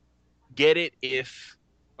 get it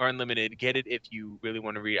or Unlimited, get it if you really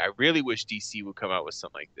want to read. I really wish DC would come out with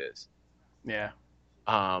something like this. Yeah.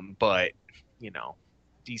 But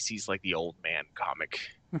DC's like the old man comic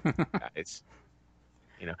guys.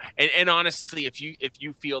 And honestly, if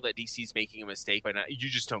you feel that DC's making a mistake by not, you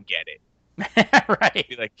just don't get it. Right.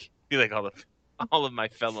 Be like all of my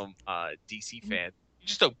fellow DC fans. You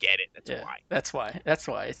just don't get it. Why. That's why. That's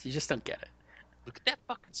why. You just don't get it. Look at that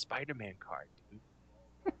fucking Spider-Man card, dude.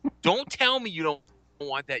 Don't tell me you don't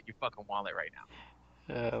want that in your fucking wallet right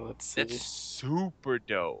now. Let's see. That's super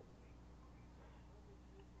dope.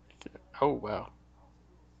 Oh, wow.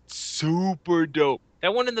 Super dope.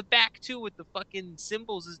 That one in the back, too, with the fucking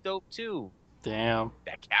symbols is dope, too. Damn.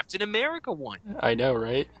 That Captain America one. I know,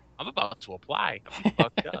 right? I'm about to apply. I'm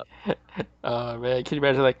fucked up. Oh, man. Can you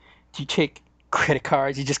imagine, like, do you take credit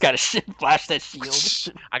cards? You just got to flash that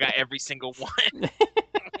shield. I got every single one.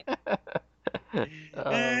 Oh,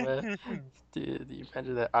 man. Dude, you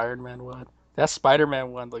imagine that Iron Man one? That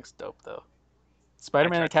Spider-Man one looks dope, though.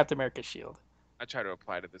 Spider-Man and Captain America shield. I try to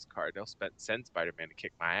apply to this card. They'll send Spider-Man to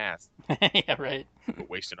kick my ass. Yeah, right. We're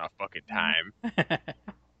wasting our fucking time.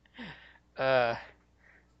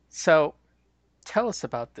 So, tell us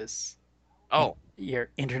about this. Oh. Your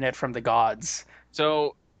internet from the gods.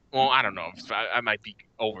 So, well, I don't know. I might be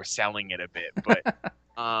overselling it a bit, but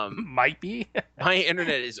might be. My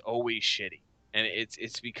internet is always shitty, and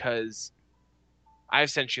it's because I have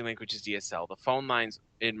CenturyLink, which is DSL. The phone lines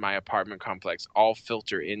in my apartment complex all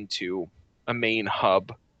filter into a main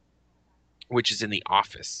hub, which is in the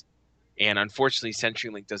office. And unfortunately,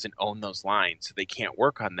 CenturyLink doesn't own those lines, so they can't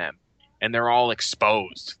work on them. And they're all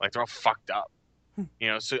exposed. Like, they're all fucked up.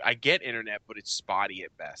 So I get internet, but it's spotty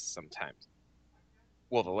at best sometimes.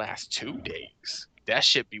 Well, the last 2 days, that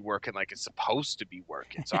shit be working like it's supposed to be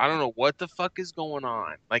working. So I don't know what the fuck is going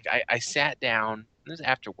on. Like, I sat down. This is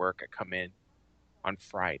after work. I come in on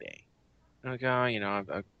Friday. I'm like,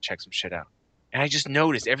 I'll check some shit out. And I just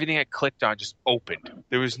noticed everything I clicked on just opened.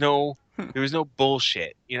 There was no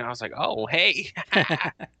bullshit. I was like, oh, hey.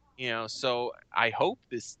 So I hope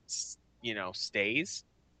this, stays.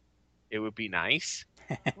 It would be nice.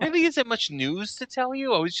 really isn't much news to tell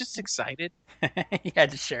you. I was just excited, You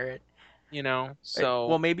had to share it. you know. Well,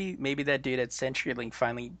 So maybe that dude at CenturyLink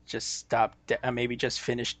finally just stopped. Maybe just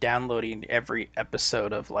finished downloading every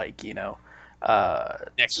episode of like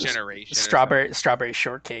Next Generation or strawberry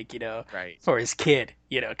shortcake. right For his kid.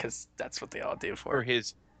 Because that's what they all do for for.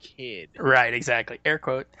 his kid. Right, exactly. Air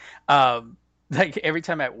quote. Um, like every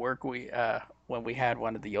time at work, we when we had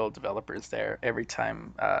one of the old developers there, every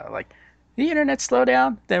time like the internet slow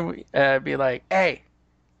down, then we be like, "Hey,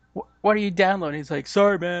 what are you downloading?" He's like,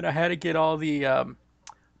 "Sorry, man, I had to get all the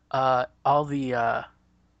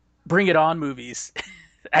Bring It On movies."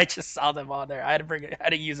 I just saw them on there. I had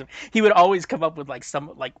to use them. He would always come up with like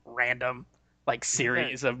some like random like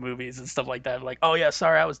series of movies and stuff like that. Like, "Oh yeah,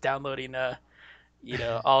 sorry, I was downloading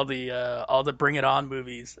all the Bring It On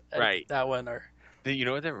movies." Right. That one or You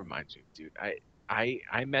know what that reminds me of, dude?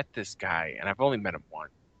 I met this guy, and I've only met him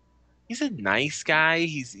once. He's a nice guy.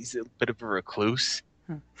 He's a bit of a recluse,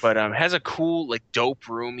 but has a cool like dope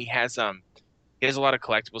room. He has a lot of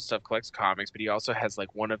collectible stuff, collects comics, but he also has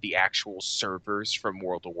like one of the actual servers from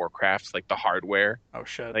World of Warcraft, like the hardware, oh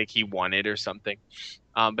shit. like he won it or something.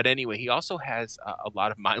 But anyway, he also has a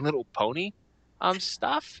lot of My Little Pony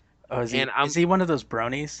stuff. Oh, And is he one of those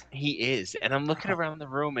bronies? he is. And I'm looking around the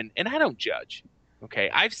room and I don't judge. Okay.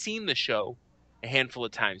 I've seen the show a handful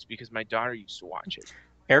of times because my daughter used to watch it.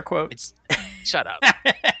 Air quote. It's shut up.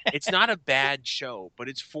 It's not a bad show, but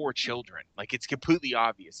it's for children. Like it's completely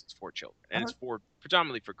obvious it's for children. And it's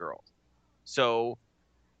predominantly for girls. So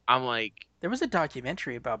I'm like, There was a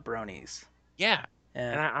documentary about bronies. yeah.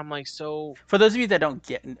 Yeah. And I'm like, so For those of you that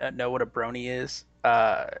don't know what a brony is,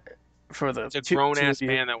 for the it's a two grown ass of you,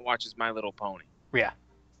 man that watches My Little Pony. yeah,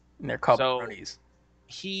 and they're called So- bronies.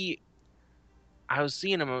 I was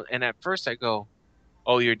seeing him, and at first I go,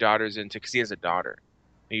 "Oh, your daughter's into," because he has a daughter.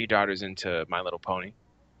 Your daughter's into My Little Pony.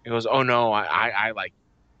 He goes, "Oh no, I like,"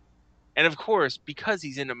 and of course, because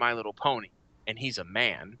he's into My Little Pony and he's a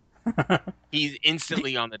man, he's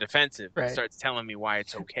instantly on the defensive and Right. starts telling me why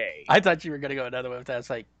it's okay. I thought you were gonna go another way with that. It's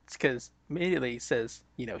like because immediately he says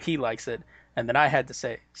he likes it, and then I had to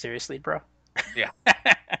say, seriously, bro. Yeah.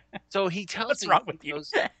 So he tells What's me, wrong with you?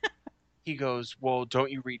 He goes, "Well,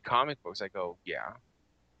 don't you read comic books?" I go, "Yeah."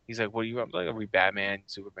 He's like, "What do you?" I'm like, "I read Batman,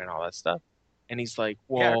 Superman, all that stuff." And he's like,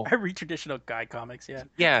 Yeah, "Well, I read traditional guy comics. Yeah.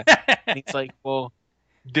 yeah." And he's like, "Well,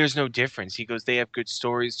 there's no difference." He goes, "They have good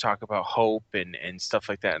stories, talk about hope and stuff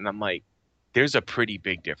like that." And I'm like, "There's a pretty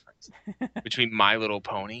big difference between My Little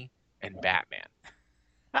Pony and Batman.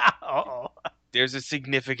 Uh-oh. There's a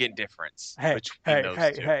significant difference Hey, between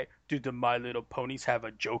those two. hey! Do the My Little Ponies have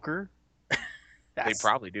a Joker? They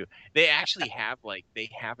probably do. They actually have they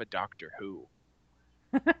have a Doctor Who.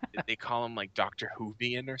 They call him like Doctor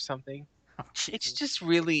Whovian or something. Oh, It's jeez. just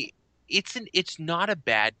really it's not a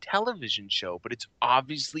bad television show, but it's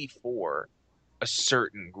obviously for a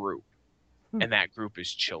certain group, and that group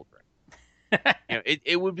is children.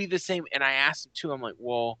 It would be the same. And I asked him too. I'm like,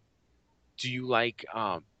 "Well, do you like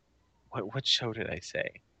what show did I say?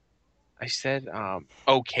 I said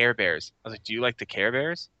Care Bears. I was like, "Do you like the Care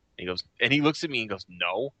Bears?" And he goes, and he looks at me and goes,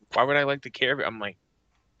 "No. Why would I like the Care Bears?" I'm like,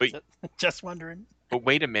 Just wondering. "But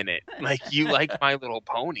wait a minute. Like you like My Little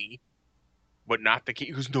Pony, but not the."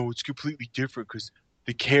 He goes, "No, it's completely different because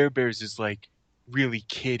the Care Bears is like really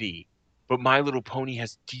kiddie, but My Little Pony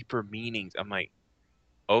has deeper meanings." I'm like,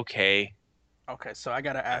 "Okay." Okay, so I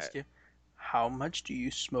gotta ask you, how much do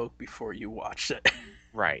you smoke before you watch it?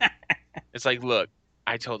 Right. It's like, look,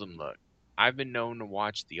 I told him, look, I've been known to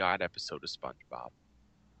watch the odd episode of SpongeBob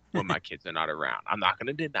when my kids are not around. I'm not going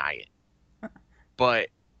to deny it. But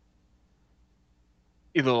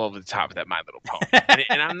a little over the top of that My Little Pony.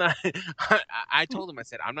 And I'm not, I told him, I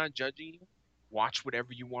said, I'm not judging you. Watch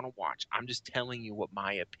whatever you want to watch. I'm just telling you what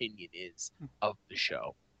my opinion is of the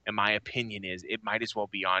show. And my opinion is it might as well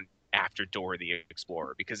be on after Dora the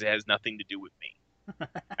Explorer because it has nothing to do with me.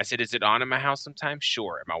 I said, is it on in my house sometimes?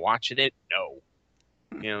 Sure. Am I watching it? No.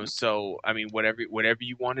 So I mean, whatever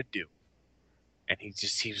you want to do. And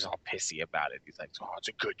he was all pissy about it. He's like, "Oh, it's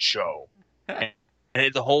a good show."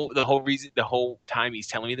 And the whole time he's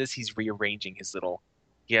telling me this, he's rearranging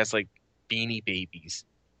he has like Beanie Babies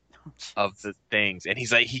of the things, and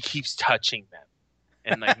he's like, he keeps touching them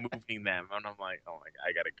and like moving them, and I'm like, oh my God,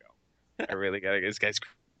 I gotta go. I really gotta go. This guy's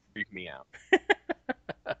freaking me out.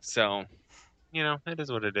 So, it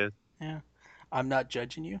is what it is. Yeah. I'm not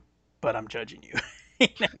judging you, but I'm judging you.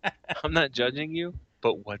 I'm not judging you,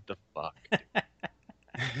 but what the fuck?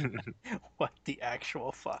 What the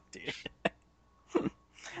actual fuck, dude?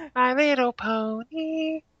 My Little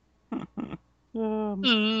Pony.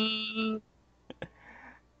 All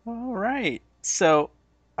right. So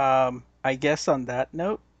I guess on that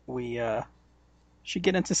note, we should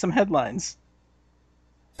get into some headlines.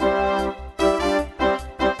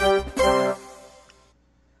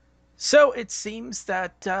 So it seems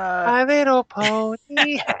that My Little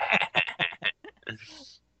Pony.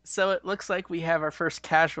 so it looks like we have our first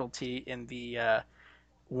casualty in the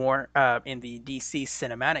in the DC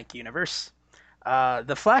cinematic universe.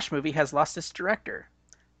 The Flash movie has lost its director.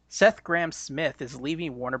 Seth Grahame-Smith is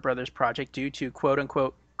leaving Warner Brothers project due to quote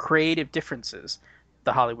unquote creative differences,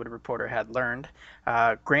 the Hollywood Reporter had learned.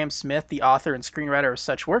 Grahame-Smith, the author and screenwriter of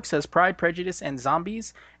such works as Pride, Prejudice, and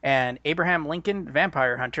Zombies, and Abraham Lincoln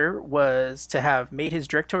Vampire Hunter, was to have made his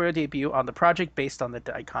directorial debut on the project based on the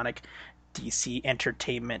iconic DC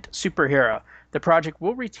Entertainment superhero. The project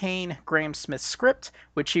will retain Grahame-Smith's script,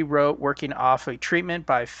 which he wrote working off a treatment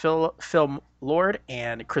by Phil Lord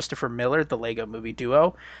and Christopher Miller, the Lego Movie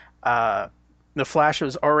duo. The Flash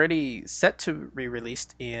was already set to be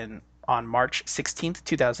released on March 16th,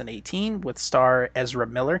 2018, with star Ezra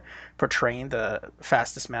Miller portraying the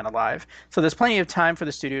fastest man alive. So there's plenty of time for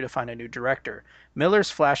the studio to find a new director. Miller's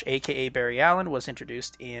Flash, aka Barry Allen, was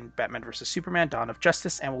introduced in Batman vs. Superman: Dawn of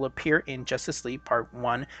Justice and will appear in Justice League Part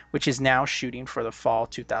 1, which is now shooting for the fall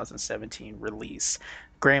 2017 release.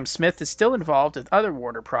 Grahame-Smith is still involved with other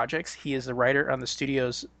Warner projects. He is the writer on the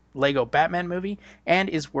studio's Lego Batman movie and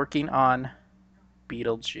is working on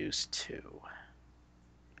Beetlejuice 2.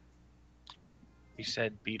 You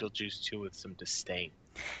said Beetlejuice 2 with some disdain.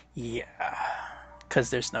 Yeah, because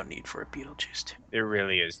there's no need for a Beetlejuice 2. There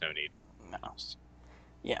really is no need. No.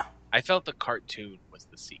 Yeah. I felt the cartoon was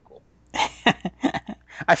the sequel.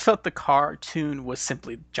 I felt the cartoon was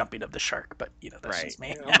simply jumping of the shark, but that's just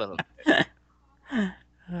me. A little bit.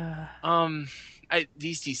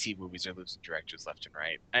 These DC movies are losing directors left and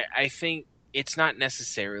right. I think it's not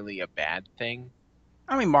necessarily a bad thing.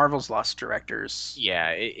 I mean, Marvel's lost directors. Yeah,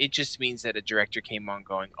 it just means that a director came on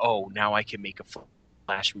going, oh, now I can make a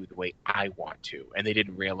Flash movie the way I want to. And they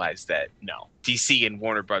didn't realize that, no, DC and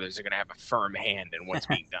Warner Brothers are going to have a firm hand in what's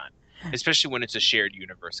being done. Especially when it's a shared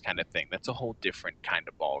universe kind of thing. That's a whole different kind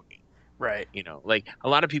of ballgame. Right. Like a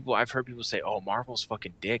lot of people, I've heard people say, oh, Marvel's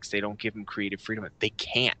fucking dicks. They don't give them creative freedom. They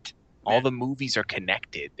can't. All the movies are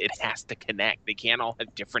connected. It has to connect. They can't all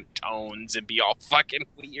have different tones and be all fucking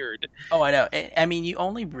weird. Oh, I know. I mean, you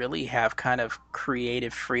only really have kind of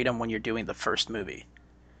creative freedom when you're doing the first movie.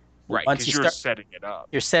 Right, because you're setting it up.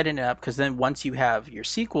 You're setting it up because then once you have your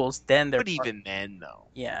sequels, then they're... But even then, though.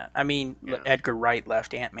 Yeah. I mean, Edgar Wright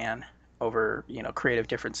left Ant-Man over, creative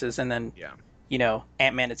differences. And then,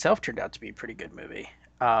 Ant-Man itself turned out to be a pretty good movie.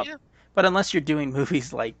 But unless you're doing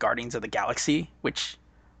movies like Guardians of the Galaxy, which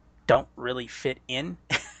don't really fit in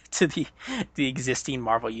to the existing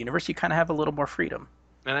Marvel universe, you kind of have a little more freedom.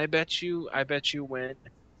 And I bet you when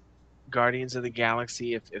Guardians of the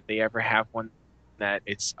Galaxy, if they ever have one that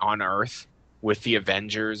it's on Earth with the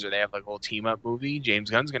Avengers, or they have like a whole team up movie,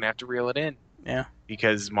 James Gunn's gonna have to reel it in. Yeah.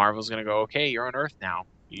 Because Marvel's gonna go, okay, you're on Earth now.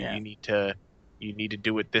 You need to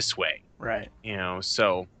do it this way. Right.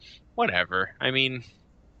 So whatever. I mean,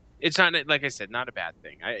 it's not, like I said, not a bad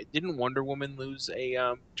thing. Didn't Wonder Woman lose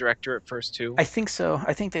a director at first too? I think so.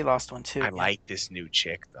 I think they lost one too. I like this new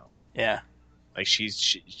chick though. Yeah. Like she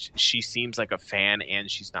seems like a fan,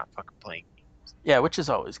 and she's not fucking playing games. Yeah, which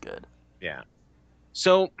is always good. Yeah.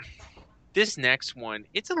 So this next one,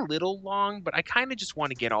 it's a little long, but I kind of just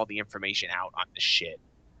want to get all the information out on this shit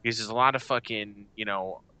because there's a lot of fucking,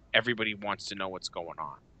 everybody wants to know what's going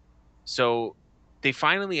on. So they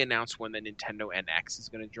finally announced when the Nintendo NX is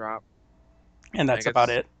going to drop. And that's about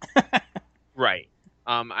it. Right.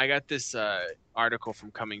 I got this article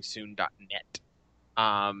from comingsoon.net.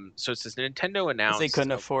 So it says Nintendo announced... They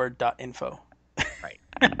couldn't afford .info. Right.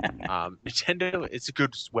 Nintendo, it's a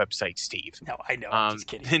good website, Steve. No, I know. I'm just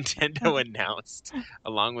kidding. Nintendo announced,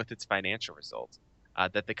 along with its financial results,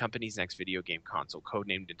 that the company's next video game console,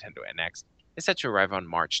 codenamed Nintendo NX, is set to arrive on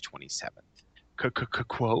March 27th.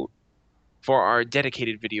 Quote, for our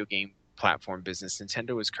dedicated video game platform business,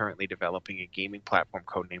 Nintendo is currently developing a gaming platform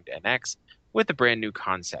codenamed NX with a brand new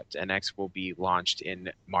concept. NX will be launched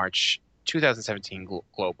in March 2017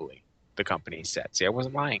 globally, the company said. See, I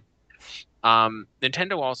wasn't lying.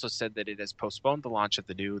 Nintendo also said that it has postponed the launch of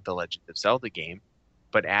the new The Legend of Zelda game,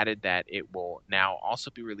 but added that it will now also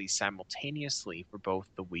be released simultaneously for both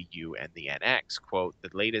the Wii U and the NX. Quote, the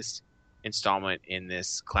latest installment in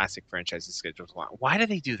this classic franchise is scheduled to launch. Why do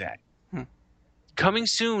they do that? Coming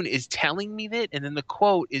soon is telling me that, and then the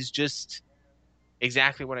quote is just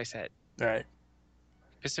exactly what I said. All right.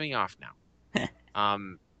 Pissing me off now.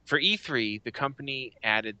 For E3, the company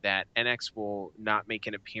added that NX will not make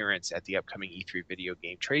an appearance at the upcoming E3 video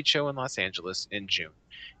game trade show in Los Angeles in June,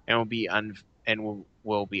 and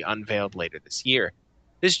will be unveiled later this year.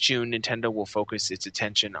 This June, Nintendo will focus its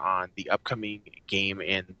attention on the upcoming game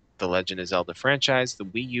in the Legend of Zelda franchise. The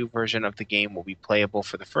Wii U version of the game will be playable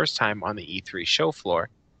for the first time on the E3 show floor,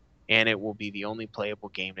 and it will be the only playable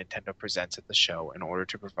game Nintendo presents at the show in order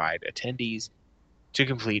to provide attendees to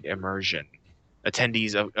complete immersion.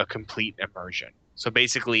 Attendees a complete immersion. So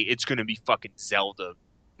basically, it's going to be fucking Zelda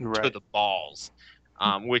to Right. the balls,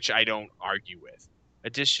 which I don't argue with.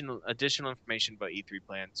 Additional information about E3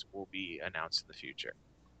 plans will be announced in the future.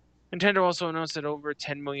 Nintendo also announced that over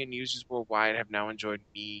 10 million users worldwide have now enjoyed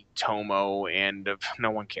Mi Tomo, and no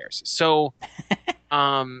one cares. So,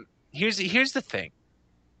 here's the thing.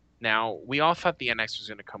 Now, we all thought the NX was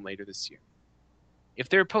going to come later this year. If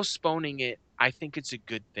they're postponing it, I think it's a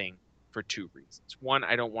good thing for two reasons. One,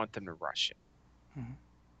 I don't want them to rush it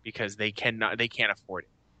because they can't afford it.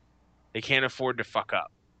 They can't afford to fuck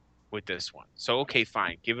up with this one. So, okay,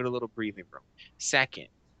 fine. Give it a little breathing room. Second,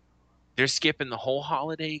 they're skipping the whole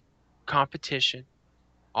holiday competition,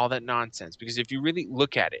 all that nonsense. Because if you really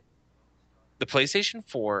look at it, the PlayStation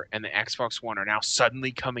 4 and the Xbox One are now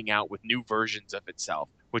suddenly coming out with new versions of itself,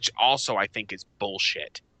 which also I think is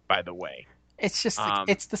bullshit, by the way. It's just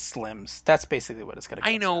it's the Slims. That's basically what it's going to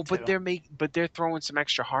come I know, down to. but they're throwing some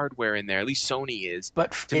extra hardware in there. At least Sony is,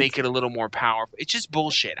 But to make it a little more powerful. It's just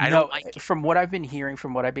bullshit. I no, don't like it. From what I've been hearing,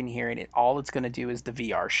 all it's going to do is the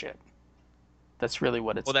VR shit. That's really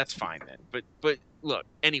what it's. Well, that's fine then. But look,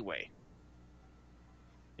 anyway,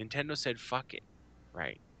 Nintendo said fuck it,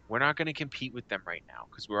 right? We're not going to compete with them right now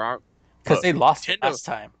because they lost Nintendo, it last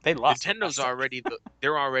time. They lost. Nintendo's already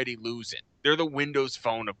they're already losing. They're the Windows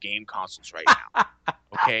Phone of game consoles right now.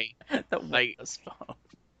 Okay,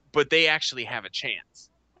 but they actually have a chance.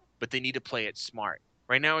 But they need to play it smart.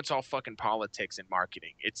 Right now, it's all fucking politics and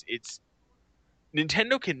marketing. It's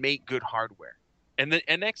Nintendo can make good hardware, and the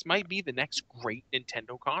NX might be the next great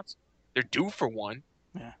Nintendo console. They're due for one,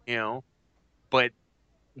 but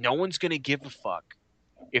no one's gonna give a fuck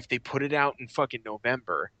if they put it out in fucking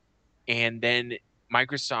November, and then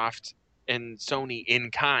Microsoft and Sony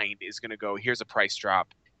in kind is gonna go, here's a price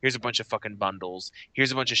drop, here's a bunch of fucking bundles,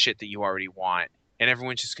 here's a bunch of shit that you already want, and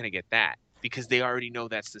everyone's just gonna get that because they already know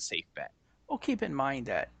that's the safe bet. Well, keep in mind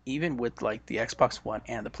that even with like the Xbox One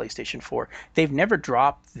and the PlayStation 4, they've never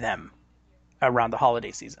dropped them around the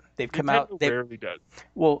holiday season. They've come out. They rarely does.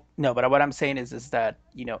 Well, no, but what I'm saying is that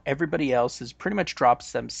everybody else is pretty much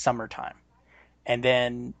drops them summertime, and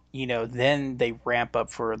then then they ramp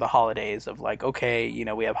up for the holidays of like, okay,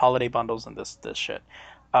 we have holiday bundles and this shit.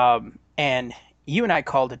 And you and I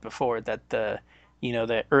called it before that the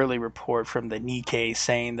early report from the Nikkei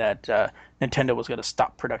saying that Nintendo was going to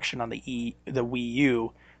stop production on the Wii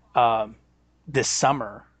U this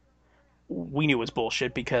summer. We knew it was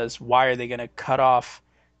bullshit because why are they going to cut off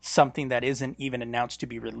something that isn't even announced to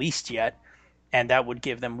be released yet? And that would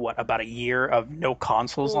give them about a year of no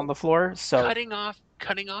consoles on the floor. So cutting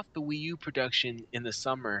off the Wii U production in the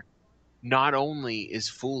summer not only is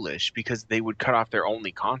foolish because they would cut off their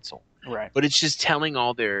only console, right? But it's just telling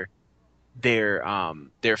all their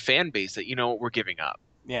fan base that we're giving up.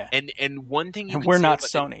 Yeah. And one thing we're not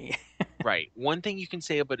Sony. Right. One thing you can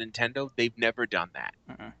say about Nintendo, they've never done that.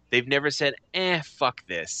 They've never said, fuck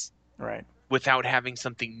this. Right. Without having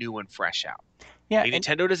something new and fresh out. Yeah.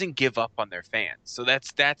 Nintendo doesn't give up on their fans. So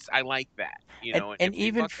that's I like that. And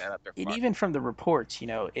even from the reports,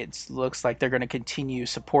 it looks like they're going to continue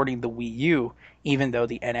supporting the Wii U even though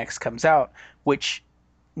the NX comes out, which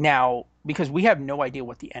now, because we have no idea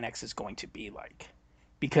what the NX is going to be like.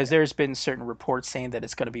 Because there's been certain reports saying that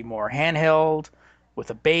it's going to be more handheld with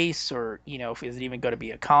a base, or if is it even going to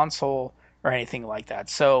be a console or anything like that.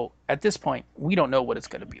 So at this point, we don't know what it's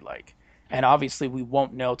going to be like, and obviously we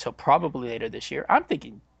won't know till probably later this year. I'm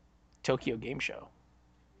thinking Tokyo Game Show.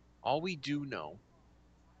 All we do know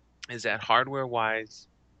is that hardware-wise,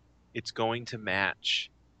 it's going to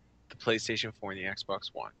match the PlayStation 4 and the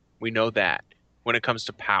Xbox One. We know that. When it comes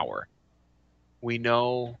to power, we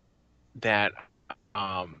know that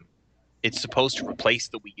it's supposed to replace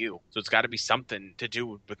the Wii U, so it's got to be something to do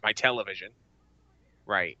with my television,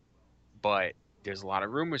 right? But there's a lot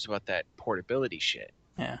of rumors about that portability shit.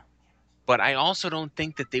 Yeah. But I also don't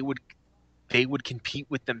think that they would compete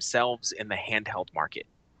with themselves in the handheld market.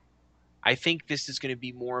 I think this is going to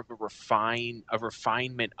be more of a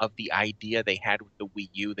refinement of the idea they had with the Wii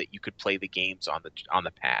U, that you could play the games on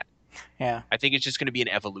the pad. Yeah. I think it's just going to be an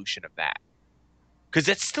evolution of that, because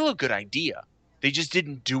that's still a good idea. They just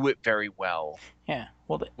didn't do it very well Yeah.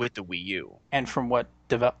 Well, with the Wii U. and from what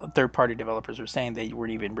third-party developers were saying, they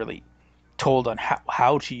weren't even really told on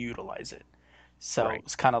how to utilize it. So Right.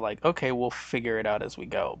 it's kind of like, okay, we'll figure it out as we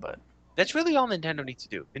go. But That's really all Nintendo needs to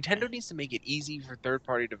do. Nintendo needs to make it easy for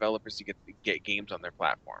third-party developers to get games on their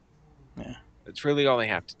platform. yeah, That's really all they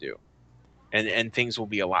have to do, and things will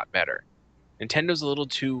be a lot better. Nintendo's a little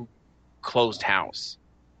too closed house.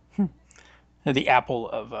 the Apple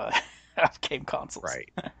of of game consoles.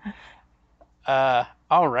 Right.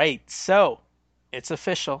 All right, so it's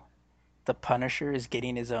official. The Punisher is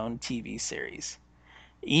getting his own TV series.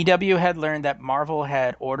 EW had learned that Marvel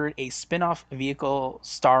had ordered a spin off vehicle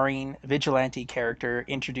starring vigilante character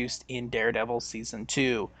introduced in Daredevil Season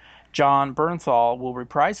 2. John Bernthal will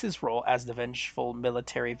reprise his role as the vengeful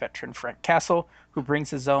military veteran Frank Castle, who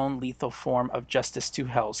brings his own lethal form of justice to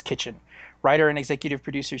Hell's Kitchen. Writer and executive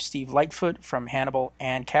producer Steve Lightfoot from Hannibal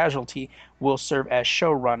and Casualty will serve as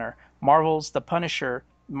showrunner. Marvel's The Punisher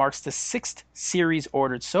marks the sixth series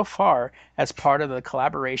ordered so far as part of the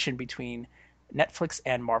collaboration between Netflix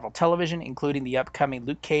and Marvel Television, including the upcoming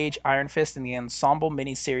Luke Cage, Iron Fist, and the ensemble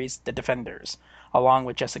miniseries The Defenders, along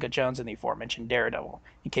with Jessica Jones and the aforementioned Daredevil.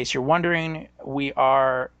 In case you're wondering, we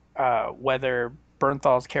are whether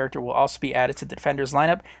Bernthal's character will also be added to the Defenders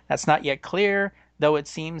lineup. That's not yet clear, though it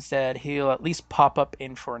seems that he'll at least pop up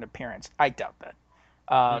in for an appearance. I doubt that.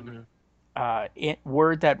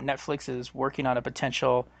 Word that Netflix is working on a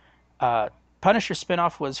potential Punisher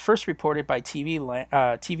spinoff was first reported by TV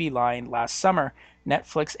Line last summer.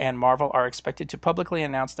 Netflix and Marvel are expected to publicly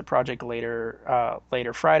announce the project later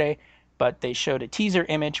Friday, but they showed a teaser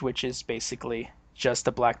image, which is basically just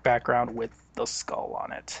a black background with the skull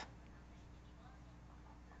on it.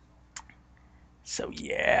 So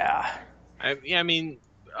yeah. I mean,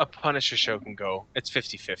 a Punisher show can go. It's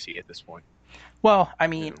 50-50 at this point. Well, I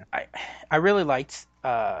mean, I really liked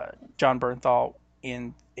John Bernthal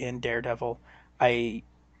in Daredevil. They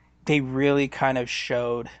really kind of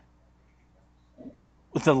showed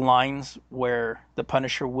the lines where the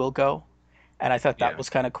Punisher will go, and I thought that was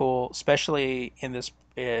kind of cool, especially in this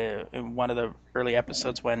in one of the early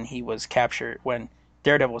episodes when he was captured, when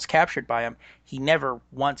Daredevil was captured by him. He never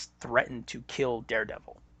once threatened to kill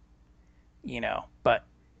Daredevil, but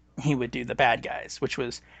he would do the bad guys, which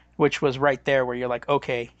was right there where you're like,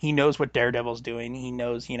 okay, he knows what Daredevil's doing. He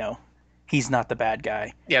knows, he's not the bad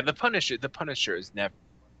guy. Yeah, the Punisher has never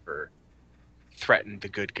threatened the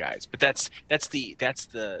good guys, but that's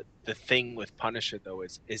the thing with Punisher though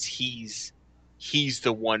is he's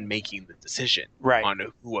the one making the decision Right.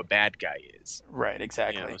 on who a bad guy is. Right,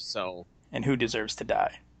 exactly. So and who deserves to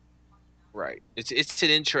die. right, it's an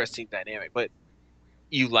interesting dynamic, but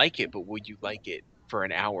you like it, but would you like it for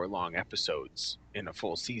an hour-long episodes in a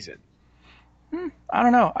full season? I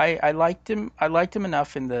don't know. I liked him. I liked him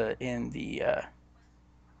enough in the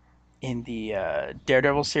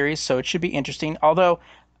Daredevil series, so it should be interesting. Although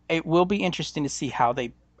it will be interesting to see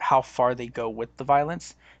how far they go with the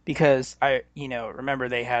violence, because I remember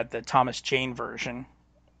they had the Thomas Jane version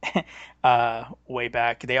way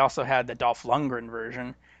back. They also had the Dolph Lundgren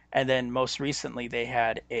version, and then most recently they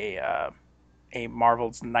had a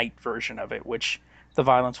Marvel's Night version of it, which the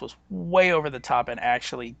violence was way over the top and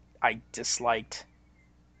actually I disliked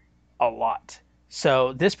a lot.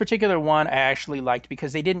 So this particular one I actually liked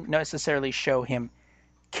because they didn't necessarily show him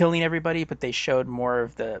killing everybody, but they showed more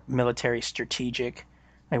of the military strategic,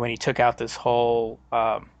 like when he took out this whole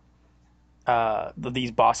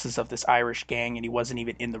these bosses of this Irish gang, and he wasn't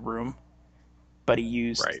even in the room, but he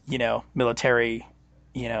used military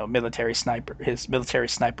sniper, his military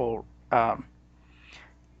sniper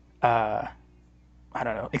I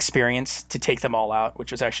don't know, experience to take them all out,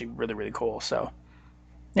 which was actually really, really cool. So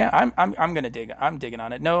yeah, I'm digging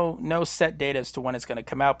on it. No set date as to when it's gonna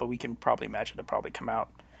come out, but we can probably imagine it'll probably come out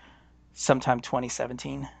sometime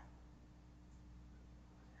 2017.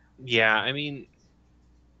 Yeah, I mean,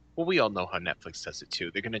 well, we all know how Netflix does it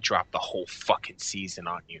too. They're gonna drop the whole fucking season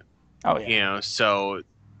on you. Oh yeah. So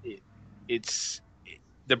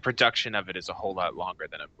the production of it is a whole lot longer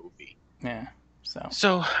than a movie. Yeah.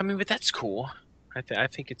 So I mean, but that's cool. I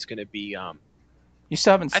think it's gonna be. You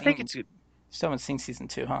still haven't seen. I think it's. You still haven't seen season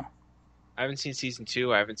 2, huh? I haven't seen season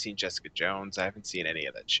 2. I haven't seen Jessica Jones. I haven't seen any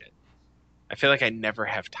of that shit. I feel like I never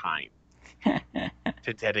have time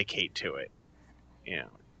to dedicate to it.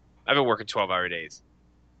 I've been working 12-hour days.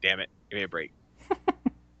 Damn it, give me a break.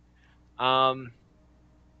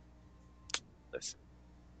 Listen,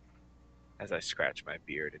 as I scratch my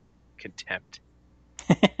beard in contempt,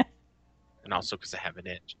 and also because I have an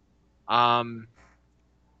itch.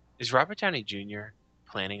 Is Robert Downey Jr.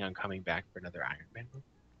 planning on coming back for another Iron Man movie?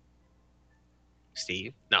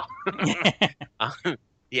 Steve? No. Um,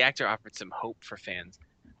 the actor offered some hope for fans,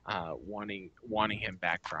 wanting him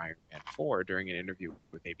back for Iron Man 4 during an interview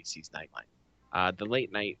with ABC's Nightline. The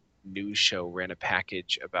late night news show ran a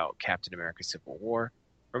package about Captain America: Civil War,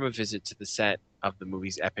 from a visit to the set of the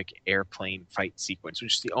movie's epic airplane fight sequence,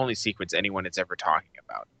 which is the only sequence anyone is ever talking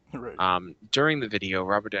about. Right. During the video,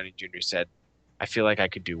 Robert Downey Jr. said, "I feel like I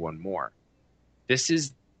could do one more." This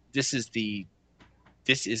is this is the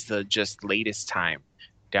just latest time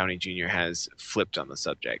Downey Jr. has flipped on the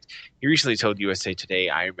subject. He recently told USA Today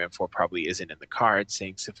Iron Man 4 probably isn't in the cards,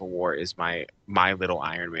 saying Civil War is my little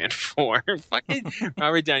Iron Man 4. Fucking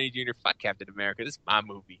Robert Downey Jr., fuck Captain America. This is my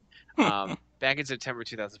movie. Back in September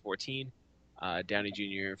 2014, Downey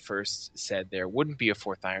Jr. first said there wouldn't be a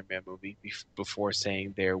fourth Iron Man movie before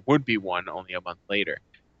saying there would be one only a month later.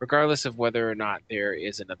 Regardless of whether or not there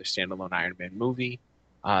is another standalone Iron Man movie,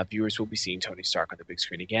 viewers will be seeing Tony Stark on the big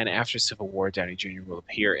screen again. After Civil War, Downey Jr. will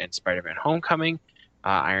appear in Spider-Man: Homecoming.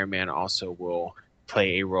 Iron Man also will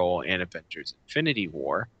play a role in Avengers: Infinity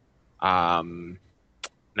War. Now,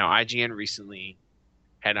 IGN recently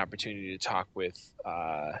had an opportunity to talk with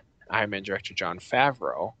Iron Man director Jon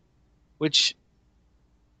Favreau, which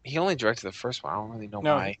he only directed the first one. I don't really know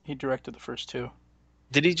No, why. he directed the first two.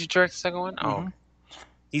 Did he direct the second one? Mhm. Oh,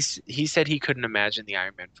 he said he couldn't imagine the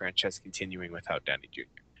Iron Man franchise continuing without Downey Jr.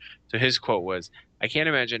 So his quote was, "I can't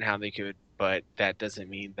imagine how they could, but that doesn't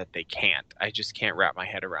mean that they can't. I just can't wrap my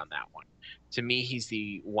head around that one. To me, he's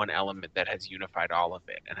the one element that has unified all of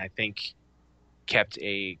it, and I think kept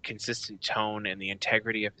a consistent tone, and the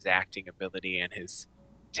integrity of his acting ability and his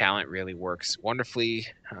talent really works wonderfully.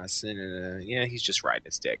 Yeah, he's just riding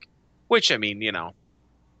his dick." Which, I mean,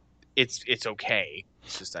 it's okay.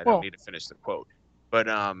 It's just I don't Well- need to finish the quote. But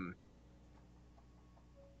I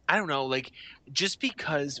don't know, like, just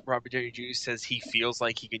because Robert Downey Jr. says he feels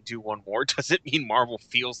like he can do one more doesn't mean Marvel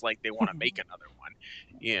feels like they want to make another one.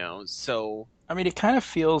 So I mean, it kind of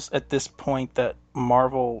feels at this point that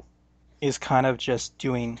Marvel is kind of just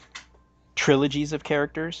doing trilogies of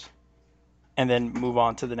characters and then move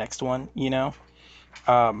on to the next one,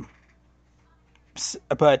 Um,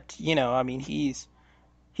 but, I mean, he's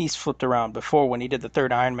flipped around before. When he did the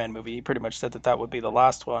third Iron Man movie, he pretty much said that would be the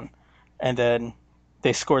last one. And then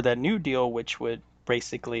they scored that new deal, which would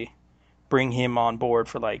basically bring him on board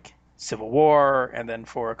for like Civil War and then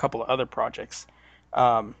for a couple of other projects.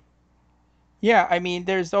 Yeah, I mean,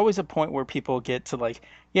 there's always a point where people get to like,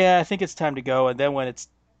 yeah, I think it's time to go. And then when it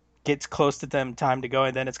gets close to them time to go,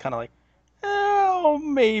 and then it's kind of like, oh,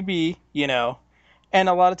 maybe. And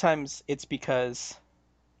a lot of times it's because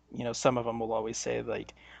some of them will always say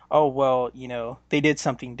like, oh, well, they did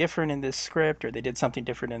something different in this script, or they did something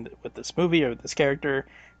different with this movie or with this character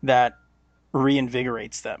that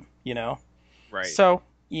reinvigorates them. right. So,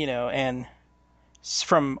 and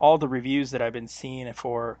from all the reviews that I've been seeing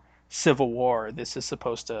for Civil War, this is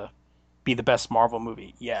supposed to be the best Marvel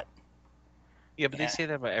movie yet. Yeah, but Yeah. they say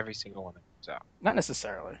that about every single one that comes out. Not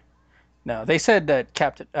necessarily. No, they said that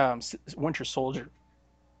Captain Winter Soldier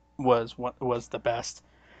was the best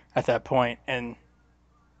at that point, and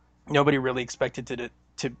nobody really expected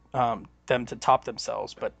them to top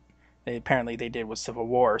themselves, but apparently they did with Civil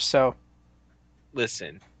War. So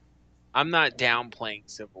Listen, I'm not downplaying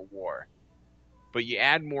Civil War, but you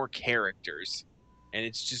add more characters, and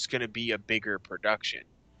it's just going to be a bigger production.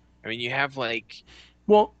 I mean, you have like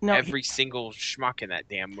well, no, every single schmuck in that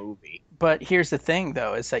damn movie. but here's the thing,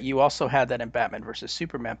 though, is that you also had that in Batman versus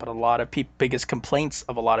Superman. But a lot of biggest complaints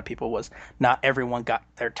of a lot of people was not everyone got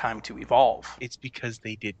their time to evolve. It's because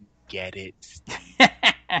they didn't get it.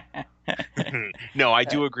 No, I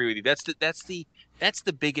do agree with you. That's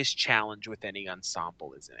the biggest challenge with any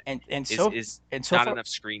ensemble, isn't it? and Is so is and so not far, enough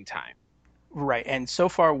screen time. right, and so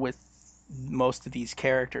far with most of these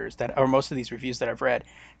characters or most of these reviews that I've read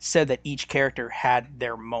said that each character had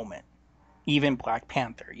their moment. Even Black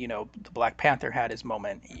Panther, the Black Panther had his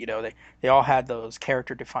moment. They all had those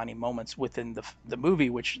character defining moments within the movie,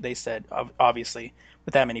 which they said obviously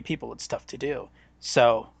with that many people it's tough to do.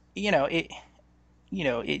 So it's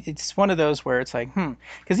one of those where it's like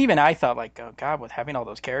because even I thought like, oh God, with having all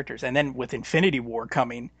those characters, and then with Infinity War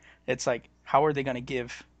coming, it's like, how are they going to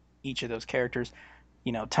give each of those characters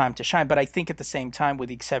time to shine? But I think at the same time, with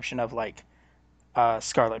the exception of like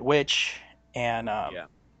Scarlet Witch and Yeah.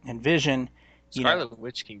 and Vision, Scarlet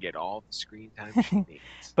Witch can get all the screen time she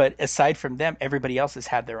needs. but aside from them, everybody else has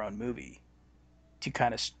had their own movie to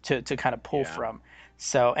kind of pull Yeah. from.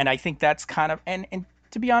 So, and I think that's kind of and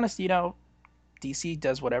to be honest, DC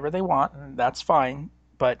does whatever they want, and that's fine.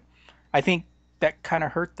 But I think that kind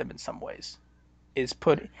of hurt them in some ways. Is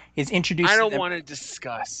introducing I don't them. want to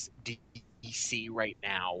discuss DC right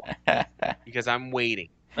now because I'm waiting.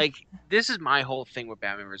 Like, this is my whole thing with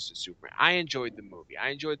Batman vs. Superman. I enjoyed the movie. I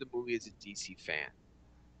enjoyed the movie as a DC fan.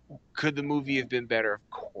 Could the movie have been better? Of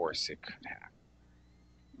course it could have.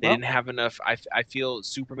 They Well, didn't have enough. I feel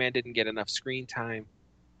Superman didn't get enough screen time.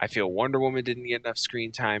 I feel Wonder Woman didn't get enough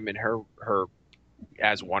screen time in her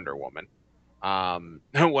as Wonder Woman. When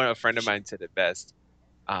a friend of mine said it best,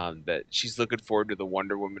 that she's looking forward to the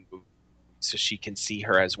Wonder Woman movie so she can see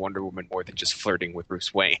her as Wonder Woman more than just flirting with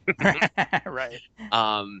Bruce Wayne. right.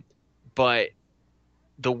 But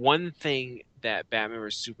the one thing that Batman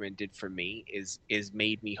vs Superman did for me is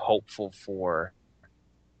made me hopeful for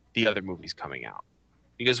the other movies coming out.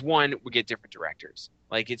 Because one, we get different directors.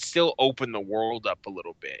 Like, it still opened the world up a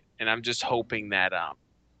little bit. And I'm just hoping that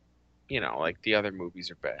like the other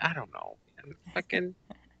movies are better. I don't know. I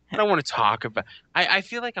don't want to talk about I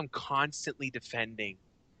feel like I'm constantly defending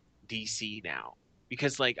DC now.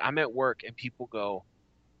 Because like I'm at work and people go,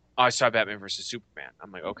 "Oh, I saw Batman versus Superman."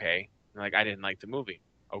 I'm like, okay. And like, I didn't like the movie.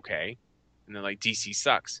 Okay. And they're like, DC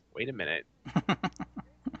sucks. Wait a minute.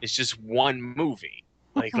 It's just one movie.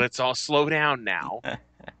 Like, let's all slow down now.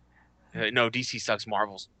 No, DC sucks.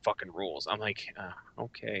 Marvel's fucking rules. I'm like,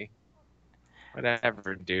 okay.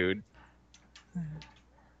 Whatever, dude.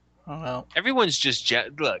 Well, Everyone's just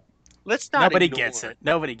look. Let's not nobody ignore, gets it.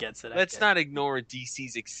 Nobody gets it. I Let's get not ignore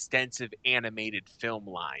DC's extensive animated film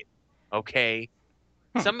line. Okay?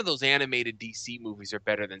 Some of those animated DC movies are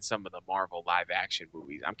better than some of the Marvel live action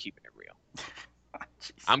movies. I'm keeping it real.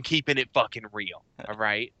 it. I'm keeping it fucking real. All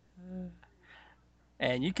right?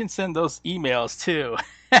 And you can send those emails too.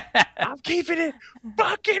 I'm keeping it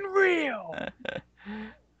fucking real.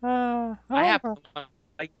 I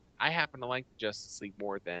happen to like the Justice League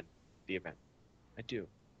more than the event. I do.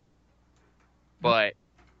 But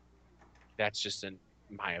that's just in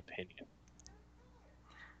my opinion.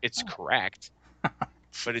 It's correct.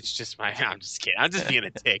 But it's just I'm just kidding. I'm just being a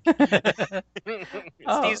dick.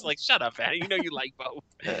 Steve's like, shut up, man. You know you like both.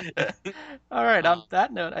 All right. On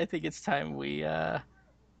that note, I think it's time we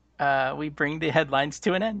bring the headlines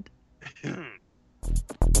to an end.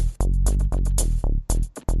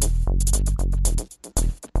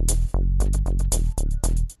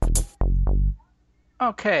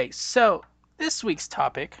 Okay, so this week's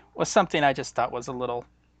topic was something I just thought was a little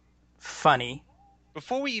funny.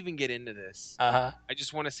 Before we even get into this, Uh-huh. I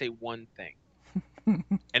just want to say one thing.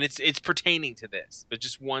 And it's pertaining to this, but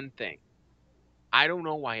just one thing. I don't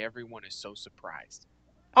know why everyone is so surprised.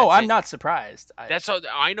 Oh, That's I'm it. not surprised. That's all.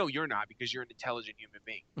 I know you're not because you're an intelligent human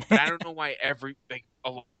being. But I don't know why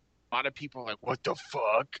a lot of people are like, what the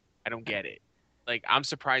fuck? I don't get it. Like, I'm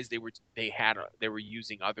surprised they were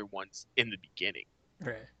using other ones in the beginning.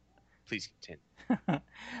 Right. Please continue.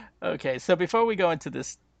 Okay, so before we go into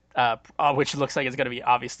this, which looks like it's going to be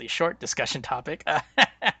obviously short discussion topic.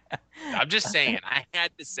 I'm just saying. I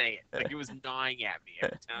had to say it. Like, it was gnawing at me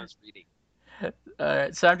every time I was reading.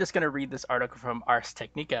 So I'm just going to read this article from Ars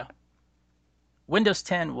Technica. Windows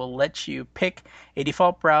 10 will let you pick a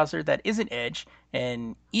default browser that isn't Edge,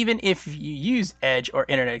 and even if you use Edge or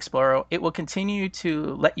Internet Explorer, it will continue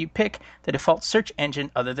to let you pick the default search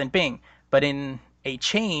engine other than Bing. But in a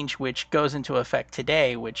change which goes into effect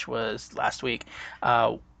today, which was last week,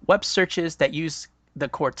 web searches that use the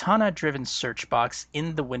Cortana-driven search box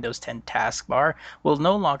in the Windows 10 taskbar will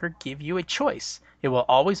no longer give you a choice. It will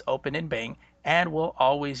always open in Bing and will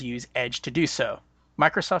always use Edge to do so.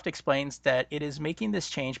 Microsoft explains that it is making this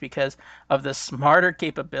change because of the smarter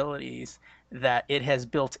capabilities that it has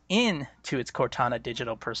built in to its Cortana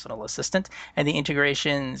digital personal assistant and the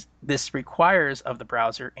integrations this requires of the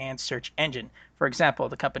browser and search engine. For example,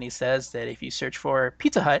 the company says that if you search for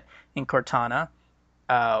Pizza Hut in Cortana,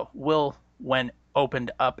 will, when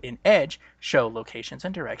opened up in Edge, show locations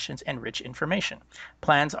and directions and rich information.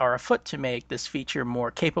 Plans are afoot to make this feature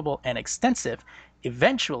more capable and extensive.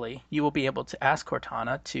 Eventually, you will be able to ask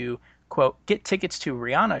Cortana to, quote, get tickets to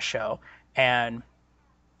Rihanna's show, and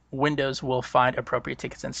Windows will find appropriate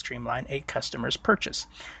tickets and streamline a customer's purchase.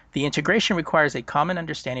 The integration requires a common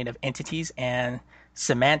understanding of entities and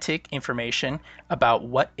semantic information about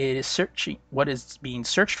what is being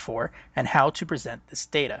searched for, and how to present this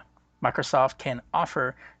data. Microsoft can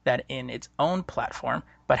offer that in its own platform,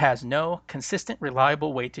 but has no consistent,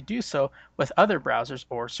 reliable way to do so with other browsers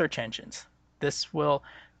or search engines. This will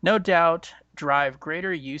no doubt drive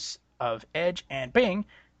greater use of Edge and Bing.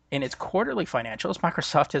 In its quarterly financials,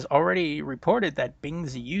 Microsoft has already reported that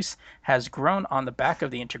Bing's use has grown on the back of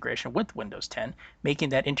the integration with Windows 10, making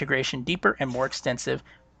that integration deeper and more extensive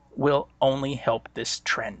will only help this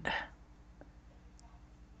trend.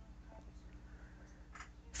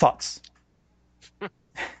 Thoughts?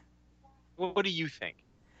 What do you think?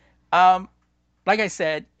 Um, like I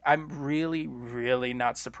said, I'm really, really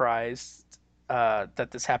not surprised that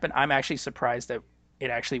this happened. I'm actually surprised that it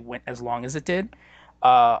actually went as long as it did.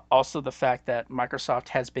 Also, the fact that Microsoft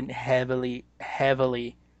has been heavily,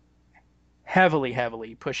 heavily, heavily,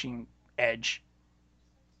 heavily pushing Edge.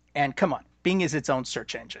 And come on, Bing is its own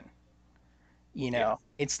search engine. Yeah.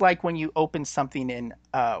 It's like when you open something in.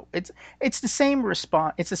 It's the same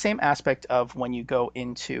response. It's the same aspect of when you go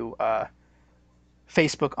into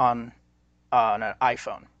Facebook on an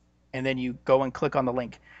iPhone, and then you go and click on the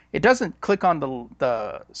link. It doesn't click on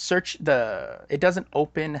the search the. It doesn't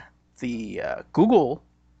open the Google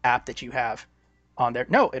app that you have on there.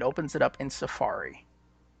 No, it opens it up in Safari.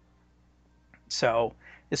 So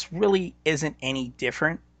this really isn't any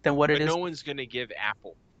different than what it But is. no one's gonna give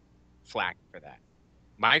Apple flack for that.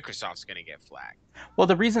 Microsoft's gonna get flack. Well,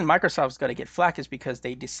 the reason Microsoft's going to get flack is because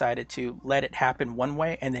they decided to let it happen one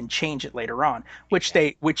way and then change it later on, which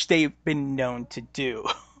they've been known to do.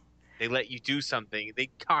 They let you do something. They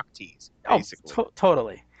cock tease, Oh, basically.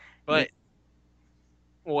 totally. But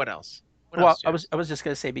what else? What Well, else, I James? was just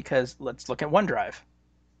going to say because let's look at OneDrive.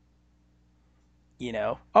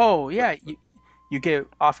 Oh yeah, you get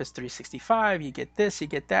Office 365, you get this, you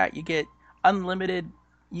get that, unlimited,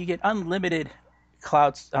 you get unlimited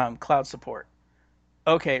cloud support.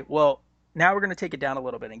 Okay, well now we're going to take it down a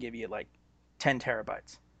little bit and give you like 10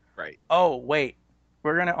 terabytes. Right. Oh, wait.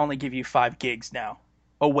 We're going to only give you 5 gigs now.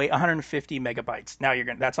 Oh, wait, 150 megabytes. Now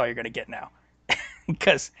that's all you're going to get now.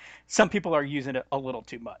 Because some people are using it a little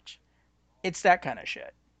too much. It's that kind of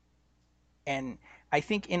shit. And I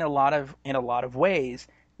think in a lot of ways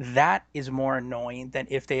that is more annoying than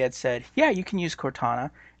if they had said, "Yeah, you can use Cortana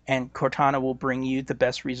and Cortana will bring you the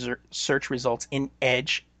best search results in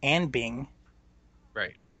Edge and Bing."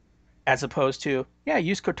 Right. As opposed to, yeah,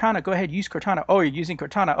 use Cortana. Go ahead, use Cortana. Oh, you're using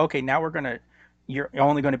Cortana. Okay, now you're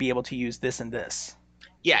only going to be able to use this and this.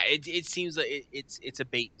 Yeah, it seems like it's a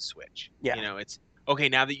bait and switch. Yeah. It's okay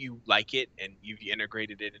now that you like it and you've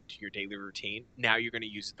integrated it into your daily routine. Now you're going to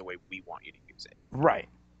use it the way we want you to use it. Right.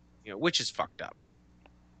 Which is fucked up.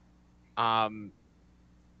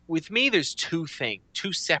 With me, there's two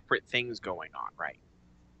separate things going on, right?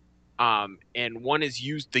 And one is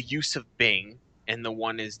the use of Bing, and the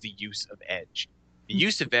one is the use of Edge. The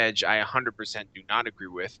use of Edge, I 100% do not agree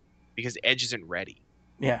with because Edge isn't ready.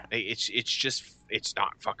 Yeah. It's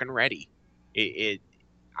not fucking ready.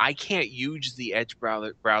 I can't use the Edge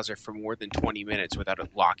browser for more than 20 minutes without it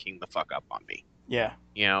locking the fuck up on me. Yeah.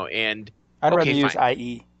 And I'd rather okay, use fine.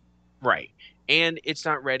 IE. Right. And it's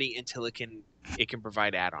not ready until it can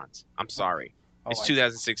provide add-ons. I'm sorry. It's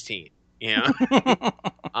 2016.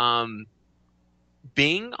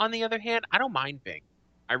 Bing, on the other hand, I don't mind Bing.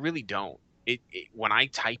 I really don't. When I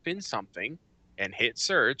type in something and hit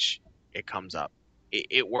search, it comes up.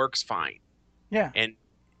 It works fine. Yeah. And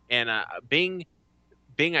Bing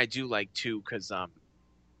I do like too because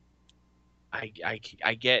I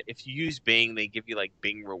get if you use Bing, they give you like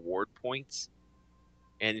Bing reward points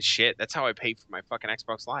and shit. That's how I pay for my fucking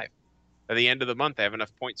Xbox Live. By the end of the month, I have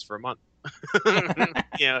enough points for a month.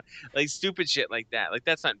 Like stupid shit like that. Like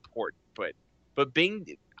that's not important, but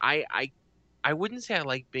Bing, I wouldn't say I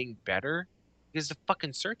like Bing better because the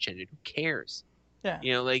fucking search engine. Who cares?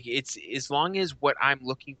 Yeah. Like it's as long as what I'm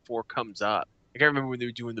looking for comes up. Like I remember when they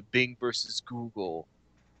were doing the Bing versus Google,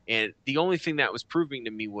 and the only thing that was proving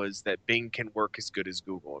to me was that Bing can work as good as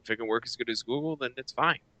Google. If it can work as good as Google, then it's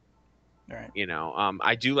fine. All right.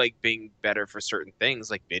 I do like Bing better for certain things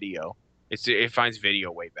like video. It finds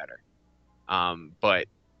video way better. But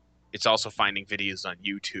it's also finding videos on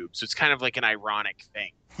YouTube. So it's kind of like an ironic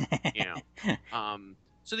thing,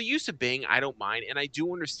 So the use of Bing, I don't mind. And I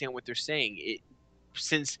do understand what they're saying.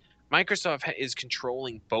 Since Microsoft is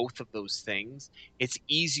controlling both of those things, it's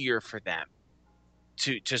easier for them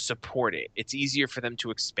to support it. It's easier for them to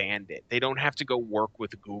expand it. They don't have to go work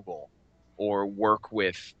with Google or work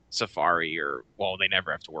with Safari they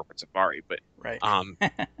never have to work with Safari, but Right.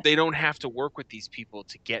 they don't have to work with these people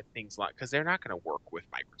to get things like because they're not going to work with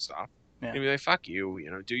Microsoft. Yeah. They'll be like, fuck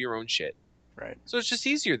you, do your own shit. Right. So it's just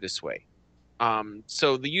easier this way.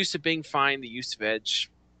 So the use of Bing, fine. The use of Edge,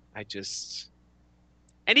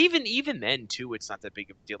 and even then too, it's not that big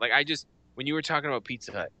of a deal. Like when you were talking about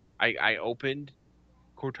Pizza Hut, I opened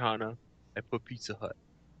Cortana, I put Pizza Hut,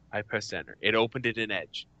 I pressed enter. It opened it in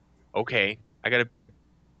Edge. Okay, I got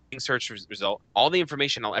a search result. All the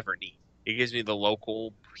information I'll ever need. It gives me the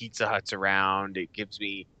local Pizza Huts around.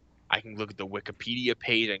 I can look at the Wikipedia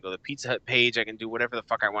page. I can go to the Pizza Hut page. I can do whatever the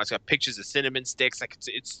fuck I want. It's got pictures of cinnamon sticks.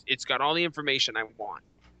 It's got all the information I want.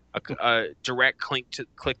 A direct click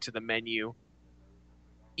to the menu.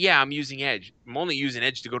 yeah, I'm using Edge. I'm only using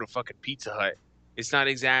Edge to go to fucking Pizza Hut. It's not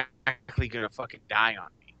exactly gonna fucking die on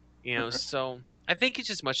me, So I think it's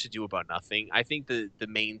just much to do about nothing. I think the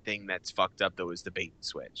main thing that's fucked up though is the bait and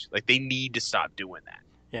switch. Like they need to stop doing that.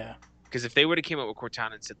 Yeah. Because if they would have came up with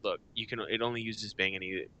Cortana and said, "Look, it only uses Bing," and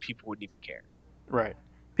people wouldn't even care. Right.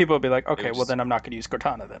 People would be like, They okay, would well just, then I'm not going to use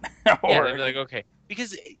Cortana then. yeah, they'd Or be like, "Okay,"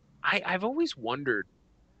 because I've always wondered.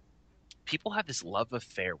 People have this love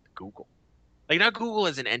affair with Google. Like not Google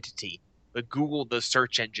as an entity, but Google, the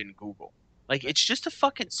search engine Google. Like it's just a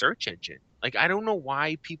fucking search engine. Like I don't know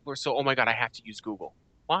why people are so, oh my God, I have to use Google.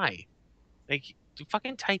 Why? Like to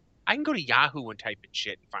fucking type, I can go to Yahoo and type in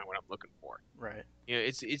shit and find what I'm looking for. right.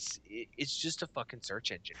 It's just a fucking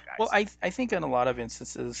search engine, Well, guys. I think in a lot of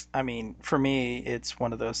instances, I mean, for me, it's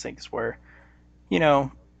one of those things where, you know,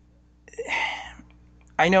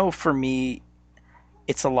 I know for me,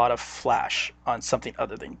 it's a lot of flash on something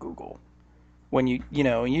other than Google. When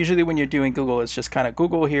usually when you're doing Google, it's just kind of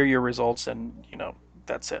Google, here are your results, and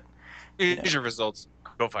that's it. You know, Here's your results.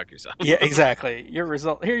 Go fuck yourself. yeah, exactly. Here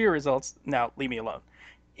are your results. Now leave me alone.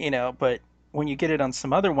 But when you get it on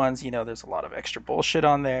some other ones, there's a lot of extra bullshit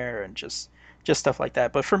on there and just stuff like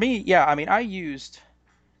that. But for me, yeah, I mean, I use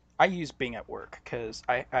Bing at work because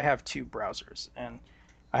I have two browsers and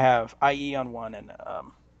I have IE on one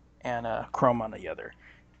and Chrome on the other.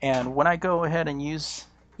 And when I go ahead and use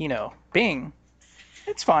Bing,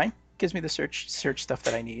 it's fine. Gives me the search stuff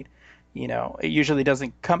that I need. It usually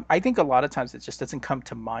doesn't come. I think a lot of times it just doesn't come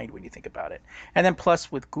to mind when you think about it. And then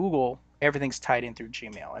plus with Google, everything's tied in through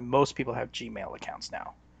Gmail, and most people have Gmail accounts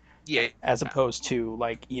now, Yeah. as opposed to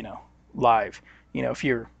like Live. If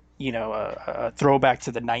you're a throwback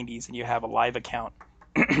to the '90s and you have a Live account.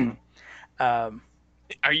 um,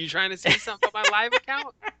 Are you trying to say something about my live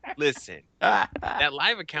account? Listen, that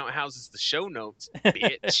live account houses the show notes,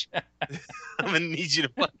 bitch. I'm gonna need you to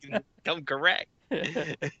fucking come correct.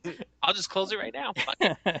 I'll just close it right now. Fuck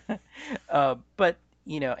it. but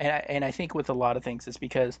and I think with a lot of things, it's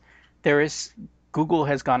because there is Google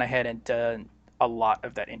has gone ahead and done a lot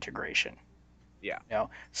of that integration. Yeah.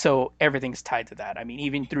 So everything's tied to that. I mean,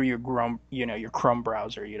 even through your Chrome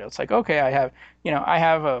browser, it's like, okay, I have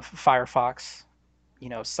a Firefox,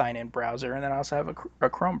 sign in browser, and then I also have a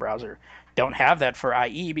Chrome browser. Don't have that for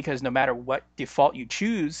IE because no matter what default you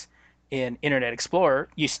choose in Internet Explorer,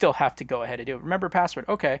 you still have to go ahead and do it. Remember password,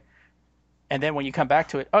 okay. And then when you come back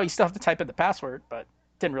to it, oh, you still have to type in the password, but it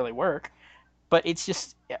didn't really work. But it's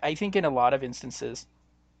just, I think in a lot of instances,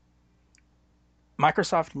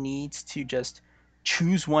 Microsoft needs to just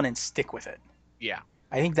choose one and stick with it. Yeah.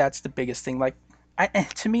 I think that's the biggest thing. Like,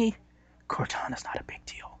 to me, Cortana's not a big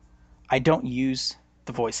deal. I don't use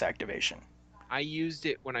the voice activation. I used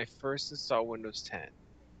it when I first installed Windows 10.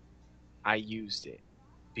 I used it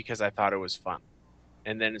because I thought it was fun.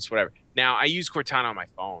 And then it's whatever. Now I use Cortana on my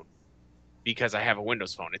phone because I have a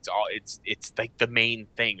Windows phone. It's like the main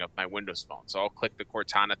thing of my Windows phone. So I'll click the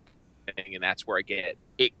Cortana thing and that's where I get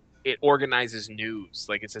it. It organizes news.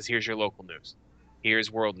 Like it says, here's your local news.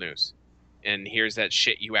 Here's world news. And here's that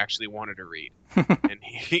shit you actually wanted to read. And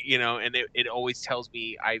and it always tells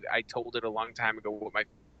me I told it a long time ago what my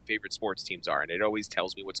favorite sports teams are, and it always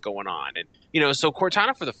tells me what's going on. And so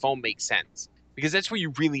Cortana for the phone makes sense because that's where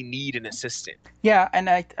you really need an assistant. Yeah, and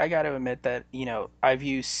I got to admit that I've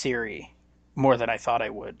used Siri more than I thought I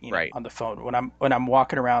would Right. on the phone when I'm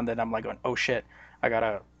walking around and I'm like going, oh shit, I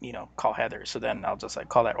gotta call Heather. So then I'll just like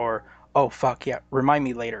call that, or oh fuck yeah, remind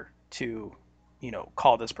me later to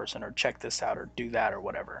call this person or check this out or do that or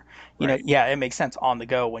whatever. Right. Yeah, it makes sense on the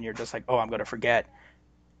go when you're just like, oh, I'm gonna forget.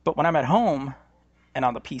 But when I'm at home and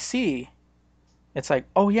on the PC, it's like,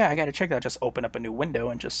 oh yeah, I gotta check that. Just open up a new window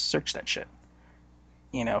and just search that shit.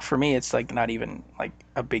 For me, it's like not even like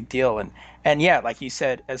a big deal. And yeah, like you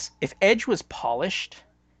said, as if Edge was polished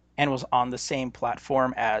and was on the same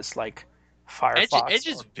platform as like Edge Firefox,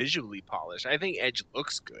 is visually polished. I think Edge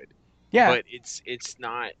looks good, yeah, but it's just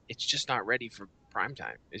not ready for prime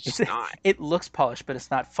time. It's it's just not. it looks polished, but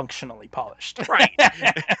it's not functionally polished. Right.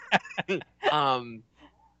 um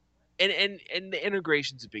and the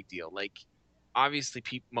integration's a big deal. Like obviously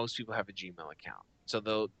most people have a Gmail account.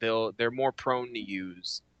 So they're more prone to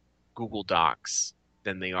use Google Docs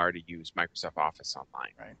than they are to use Microsoft Office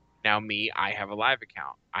Online. Right. Now me, I have a live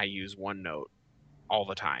account. I use OneNote all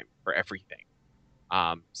the time for everything.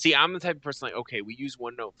 See, I'm the type of person like, okay, we use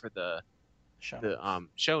OneNote for the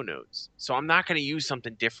show notes. So I'm not going to use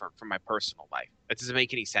something different for my personal life. That doesn't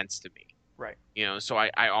make any sense to me. Right. So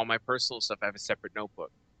I all my personal stuff, I have a separate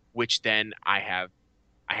notebook, which then I have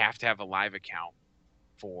to have a live account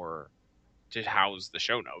to house the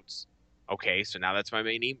show notes. Okay, so now that's my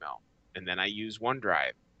main email. and then I use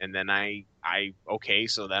OneDrive, and then okay,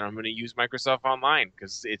 so then I'm going to use Microsoft Online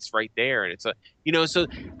because it's right there, and it's so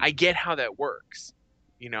I get how that works,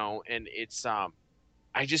 and it's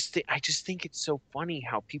I just think it's so funny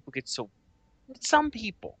how people get so some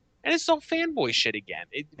people, and it's so fanboy shit again.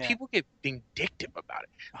 Yeah. People get vindictive about it.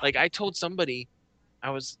 Like I told somebody,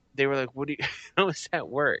 they were like, "What do you, how does that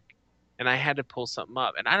work?" And I had to pull something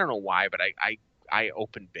up, and I don't know why, but I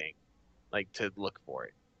opened Bing, like to look for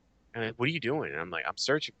it. And like, what are you doing? And I'm like, I'm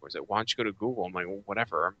searching for it. Why don't you go to Google? I'm like, well,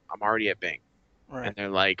 whatever. I'm already at Bing. Right. And they're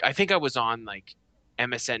like, I think I was on like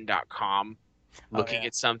MSN.com looking yeah.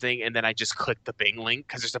 at something, and then I just clicked the Bing link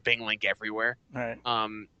because there's a Bing link everywhere. Right.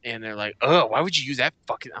 And they're like, oh, why would you use that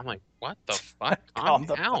fucking? I'm like, what the fuck? Calm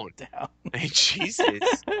the down. fuck down. Like,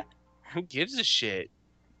 Jesus. Who gives a shit?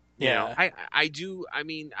 You know, I do. I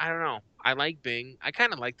mean, I don't know. I like Bing. I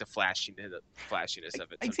kind of like the flashiness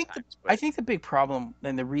of it sometimes. I think the big problem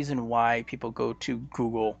and the reason why people go to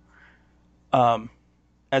Google,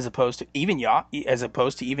 as opposed to even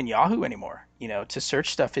Yahoo anymore, to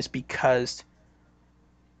search stuff is because,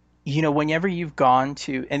 whenever you've gone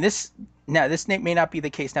to, and this may not be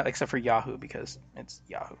the case now except for Yahoo because it's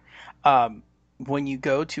Yahoo. When you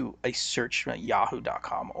go to a search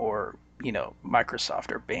Yahoo.com or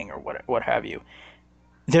Microsoft or Bing or what have you,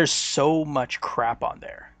 there's so much crap on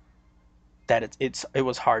there that it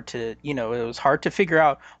was hard to figure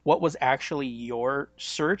out what was actually your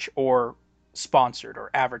search or sponsored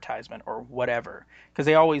or advertisement or whatever, because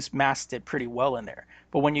they always masked it pretty well in there.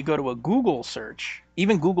 But when you go to a Google search,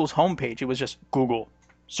 even Google's homepage, it was just Google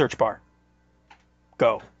search bar,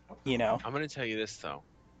 go. I'm going to tell you this though,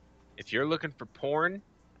 if you're looking for porn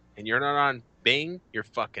and you're not on Bing, you're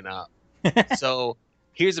fucking up. So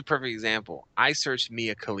here's a perfect example. I searched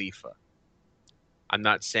Mia Khalifa. I'm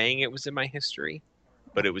not saying it was in my history,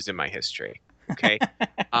 but it was in my history. Okay.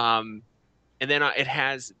 And then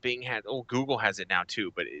Google has it now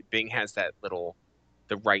too, but Bing has the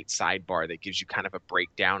right sidebar that gives you kind of a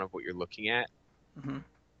breakdown of what you're looking at. Mm-hmm.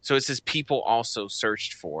 So it says people also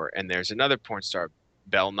searched for, and there's another porn star,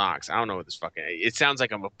 Belle Knox. I don't know what this it sounds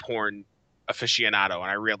like I'm a porn aficionado, and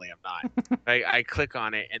I really am not. I click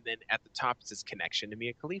on it, and then at the top it says connection to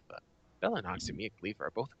Mia Khalifa. Bella Knox and Mia Khalifa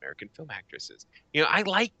are both American film actresses.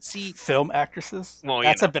 I see film actresses. Well,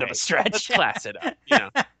 that's a bit of a stretch. Let's class it up.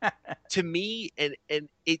 To me, and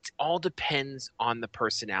it all depends on the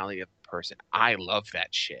personality of the person. I love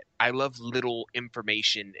that shit. I love little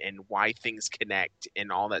information and why things connect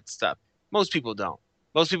and all that stuff. Most people don't.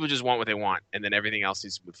 Most people just want what they want, and then everything else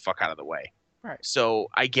needs to move the fuck out of the way. Right. So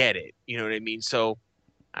I get it. You know what I mean? So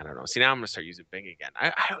I don't know. See, now I'm gonna start using Bing again.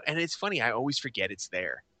 And it's funny. I always forget it's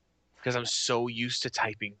there because I'm so used to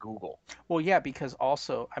typing Google. Well, yeah, because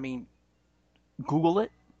also, I mean, Google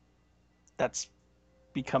it. That's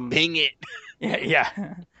become Bing it. Yeah.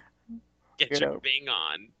 Get your Bing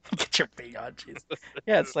on. Get your Bing on, jeez.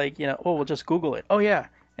 Yeah, it's like, we'll just Google it. Oh yeah,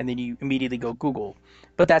 and then you immediately go Google.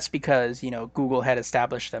 But that's because Google had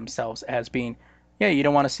established themselves as being, yeah, you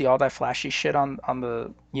don't want to see all that flashy shit on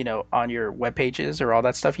the on your web pages or all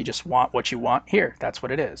that stuff. You just want what you want here. That's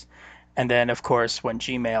what it is. And then of course when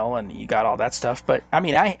Gmail and you got all that stuff. But I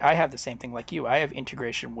mean, I have the same thing like you. I have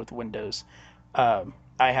integration with Windows. I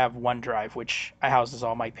have OneDrive, which houses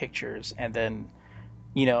all my pictures, and then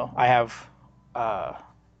I have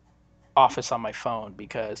Office on my phone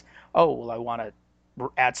because I want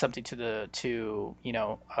to add something to the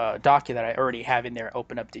document that I already have in there,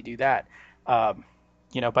 open up to do that.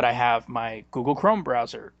 But I have my Google Chrome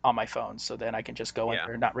browser on my phone, so then I can just go in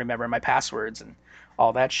there and not remember my passwords and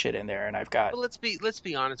all that shit in there. And I've got. Well, let's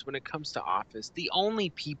be honest. When it comes to Office, the only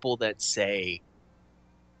people that say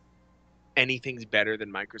anything's better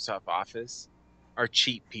than Microsoft Office are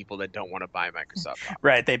cheap people that don't want to buy Microsoft Office.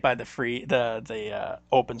 Right, they buy the free, the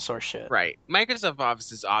open source shit. Right, Microsoft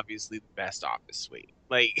Office is obviously the best Office suite.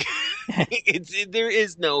 Like, there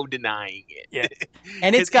is no denying it. Yeah,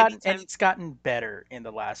 and it's gotten better in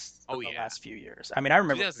the last few years. I mean, I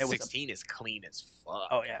remember 2016 is clean as fuck.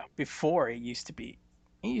 Oh yeah, before it used to be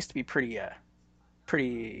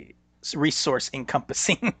pretty resource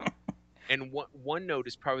encompassing. And OneNote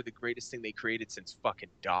is probably the greatest thing they created since fucking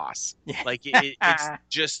DOS. Yeah. Like, it's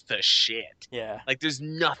just the shit. Yeah. Like, there's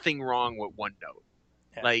nothing wrong with OneNote.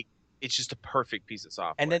 Yeah. Like, it's just a perfect piece of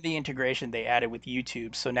software. And then the integration they added with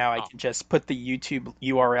YouTube, so now I can just put the YouTube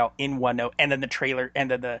URL in OneNote, and then the trailer, and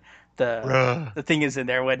then the thing is in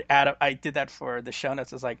there. When I did that for the show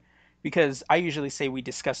notes, it's like, because I usually say we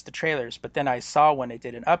discuss the trailers, but then I saw when it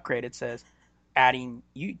did an upgrade, it says adding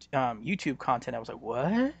YouTube content. I was like,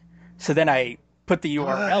 what? So then I put the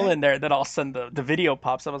URL in there, then all of a sudden the video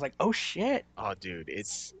pops up. I was like, oh shit. Oh dude,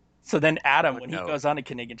 it's So then Adam, when he OneNote. goes on to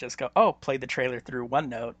can just go, oh, play the trailer through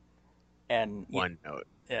OneNote, and OneNote.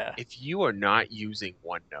 yeah, If you are not using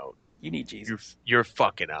OneNote, you need Jesus. you're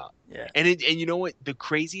fucking up. Yeah. And you know what? The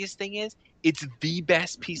craziest thing is, it's the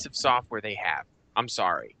best piece of software they have. I'm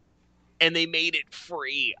sorry. And they made it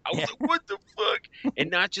free. I was Yeah. like, what the fuck? And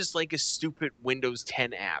not just like a stupid Windows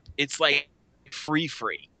 10 app. It's like free.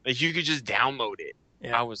 Like you could just download it.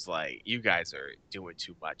 Yeah. I was like, you guys are doing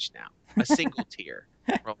too much now. A single tear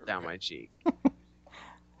rolled down my cheek.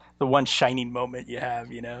 The one shining moment you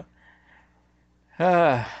have, you know.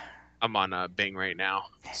 Uh, I'm on Bing right now,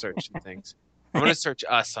 searching things. I'm gonna search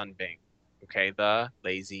us on Bing, okay? The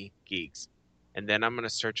Lazy Geeks, and then I'm gonna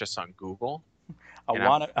search us on Google. a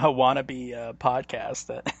wannabe podcast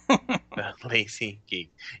that. The Lazy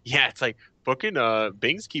Geek. Yeah, it's like fucking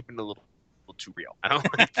Bing's keeping a little too real. I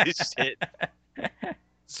don't like this shit.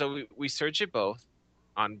 So we search it both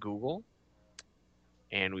on Google,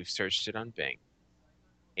 and we've searched it on Bing,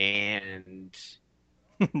 and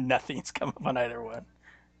Nothing's come up on either one.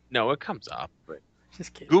 no, it comes up, but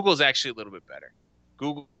Just kidding. Google's actually a little bit better.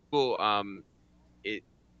 Google, it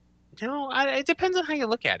it depends on how you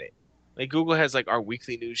look at it. Like Google has like our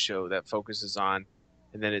weekly news show that focuses on,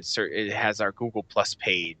 and then it has our Google Plus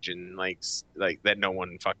page and like that no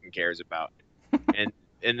one fucking cares about, and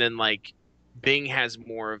then like Bing has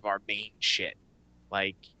more of our main shit.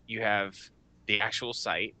 Like you have the actual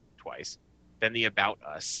site twice, then the About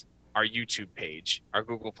Us, our YouTube page, our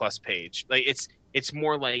Google Plus page. Like it's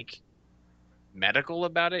more like medical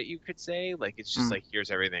about it, you could say. Like it's just like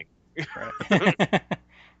here's everything. Right.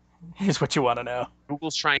 Here's what you want to know.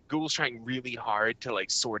 Google's trying really hard to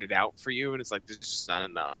like sort it out for you, and it's like there's just not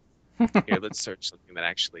enough. Here, let's search something that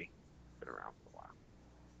actually been around for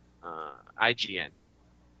a while. IGN.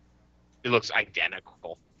 It looks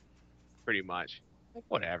identical, pretty much. Like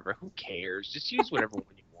whatever, who cares? Just use whatever one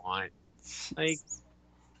you want. Like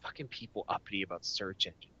fucking people uppity about search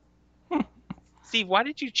engine. Steve, why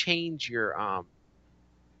did you change your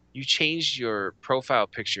profile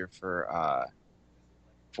picture for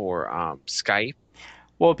Skype?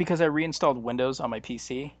 Well, because I reinstalled Windows on my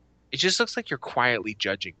PC. It just looks like you're quietly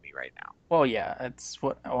judging me right now. Well, yeah, that's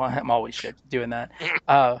what I'm always doing that.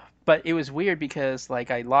 But it was weird because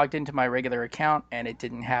like I logged into my regular account and it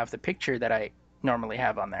didn't have the picture that I normally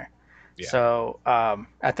have on there. Yeah. So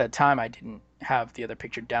at that time I didn't have the other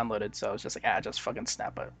picture downloaded, so I was just like, just fucking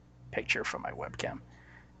snap a picture from my webcam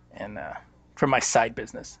and from my side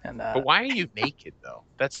business. And But why are you naked though?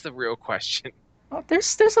 That's the real question. well,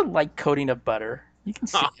 there's a light coating of butter. You can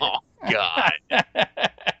see Oh God. it.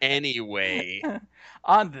 Anyway,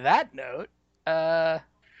 On that note,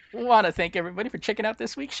 we want to thank everybody for checking out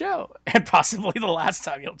this week's show, and possibly the last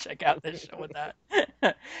time you'll check out this show with that.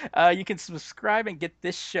 You can subscribe and get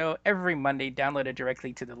this show every Monday, downloaded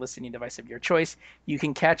directly to the listening device of your choice. You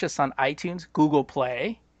can catch us on iTunes, Google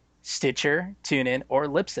Play, Stitcher, TuneIn, or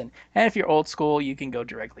Libsyn. And if you're old school, you can go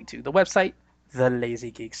directly to the website,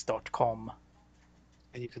 thelazygeeks.com.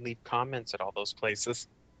 and you can leave comments at all those places.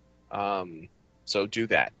 So do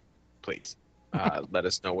that, please. Let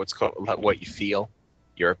us know what you feel,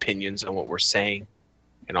 your opinions on what we're saying,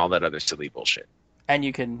 and all that other silly bullshit. And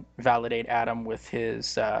you can validate Adam with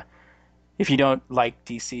his, if you don't like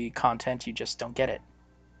DC content, you just don't get it.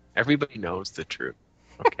 Everybody knows the truth,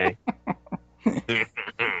 okay?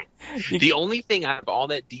 The only thing out of all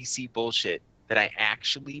that DC bullshit that I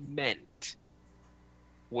actually meant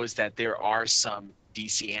was that there are some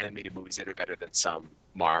DC animated movies that are better than some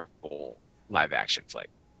Marvel live action flick.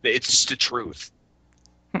 It's just the truth.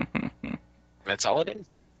 That's all it is.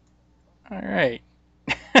 All right.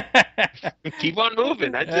 Keep on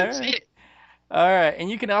moving. That's All right. it. All right. And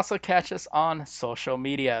you can also catch us on social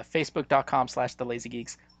media,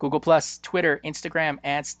 facebook.com/thelazygeeks, Google+, Twitter, Instagram,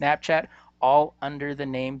 and Snapchat, all under the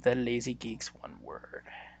name The Lazy Geeks, one word.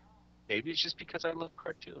 Maybe it's just because I love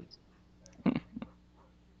cartoons.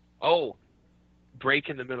 Oh, break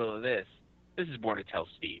in the middle of this. This is more to tell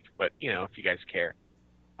Steve, but if you guys care.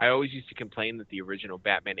 I always used to complain that the original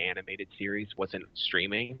Batman animated series wasn't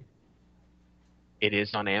streaming. It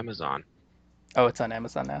is on Amazon. Oh, it's on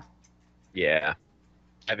Amazon now? Yeah.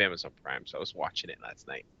 I have Amazon Prime, so I was watching it last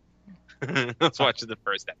night. I was watching the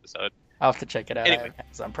first episode. I'll have to check it out. Anyway. I have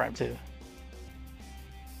Amazon Prime too.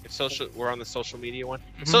 We're on the social media one.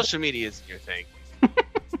 Mm-hmm. Social media is your thing.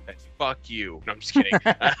 Fuck you. No, I'm just kidding.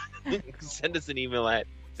 Send us an email at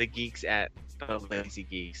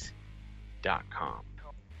thelazygeeks@thelazygeeks.com.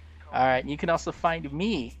 All right. You can also find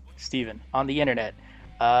me, Steven, on the internet.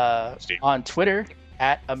 Steve. On Twitter,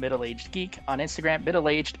 at a middle-aged geek. On Instagram,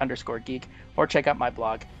 middleaged_geek. Or check out my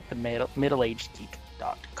blog,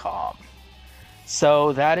 themiddleagedgeek.com.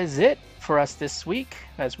 So that is it for us this week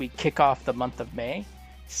as we kick off the month of May.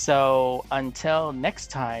 So until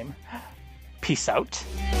next time, peace out.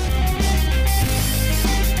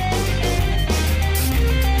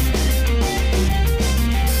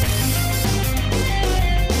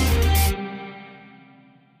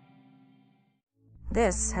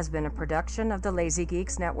 This has been a production of the Lazy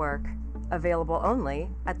Geeks Network, available only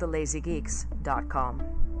at thelazygeeks.com.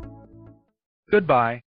 Goodbye.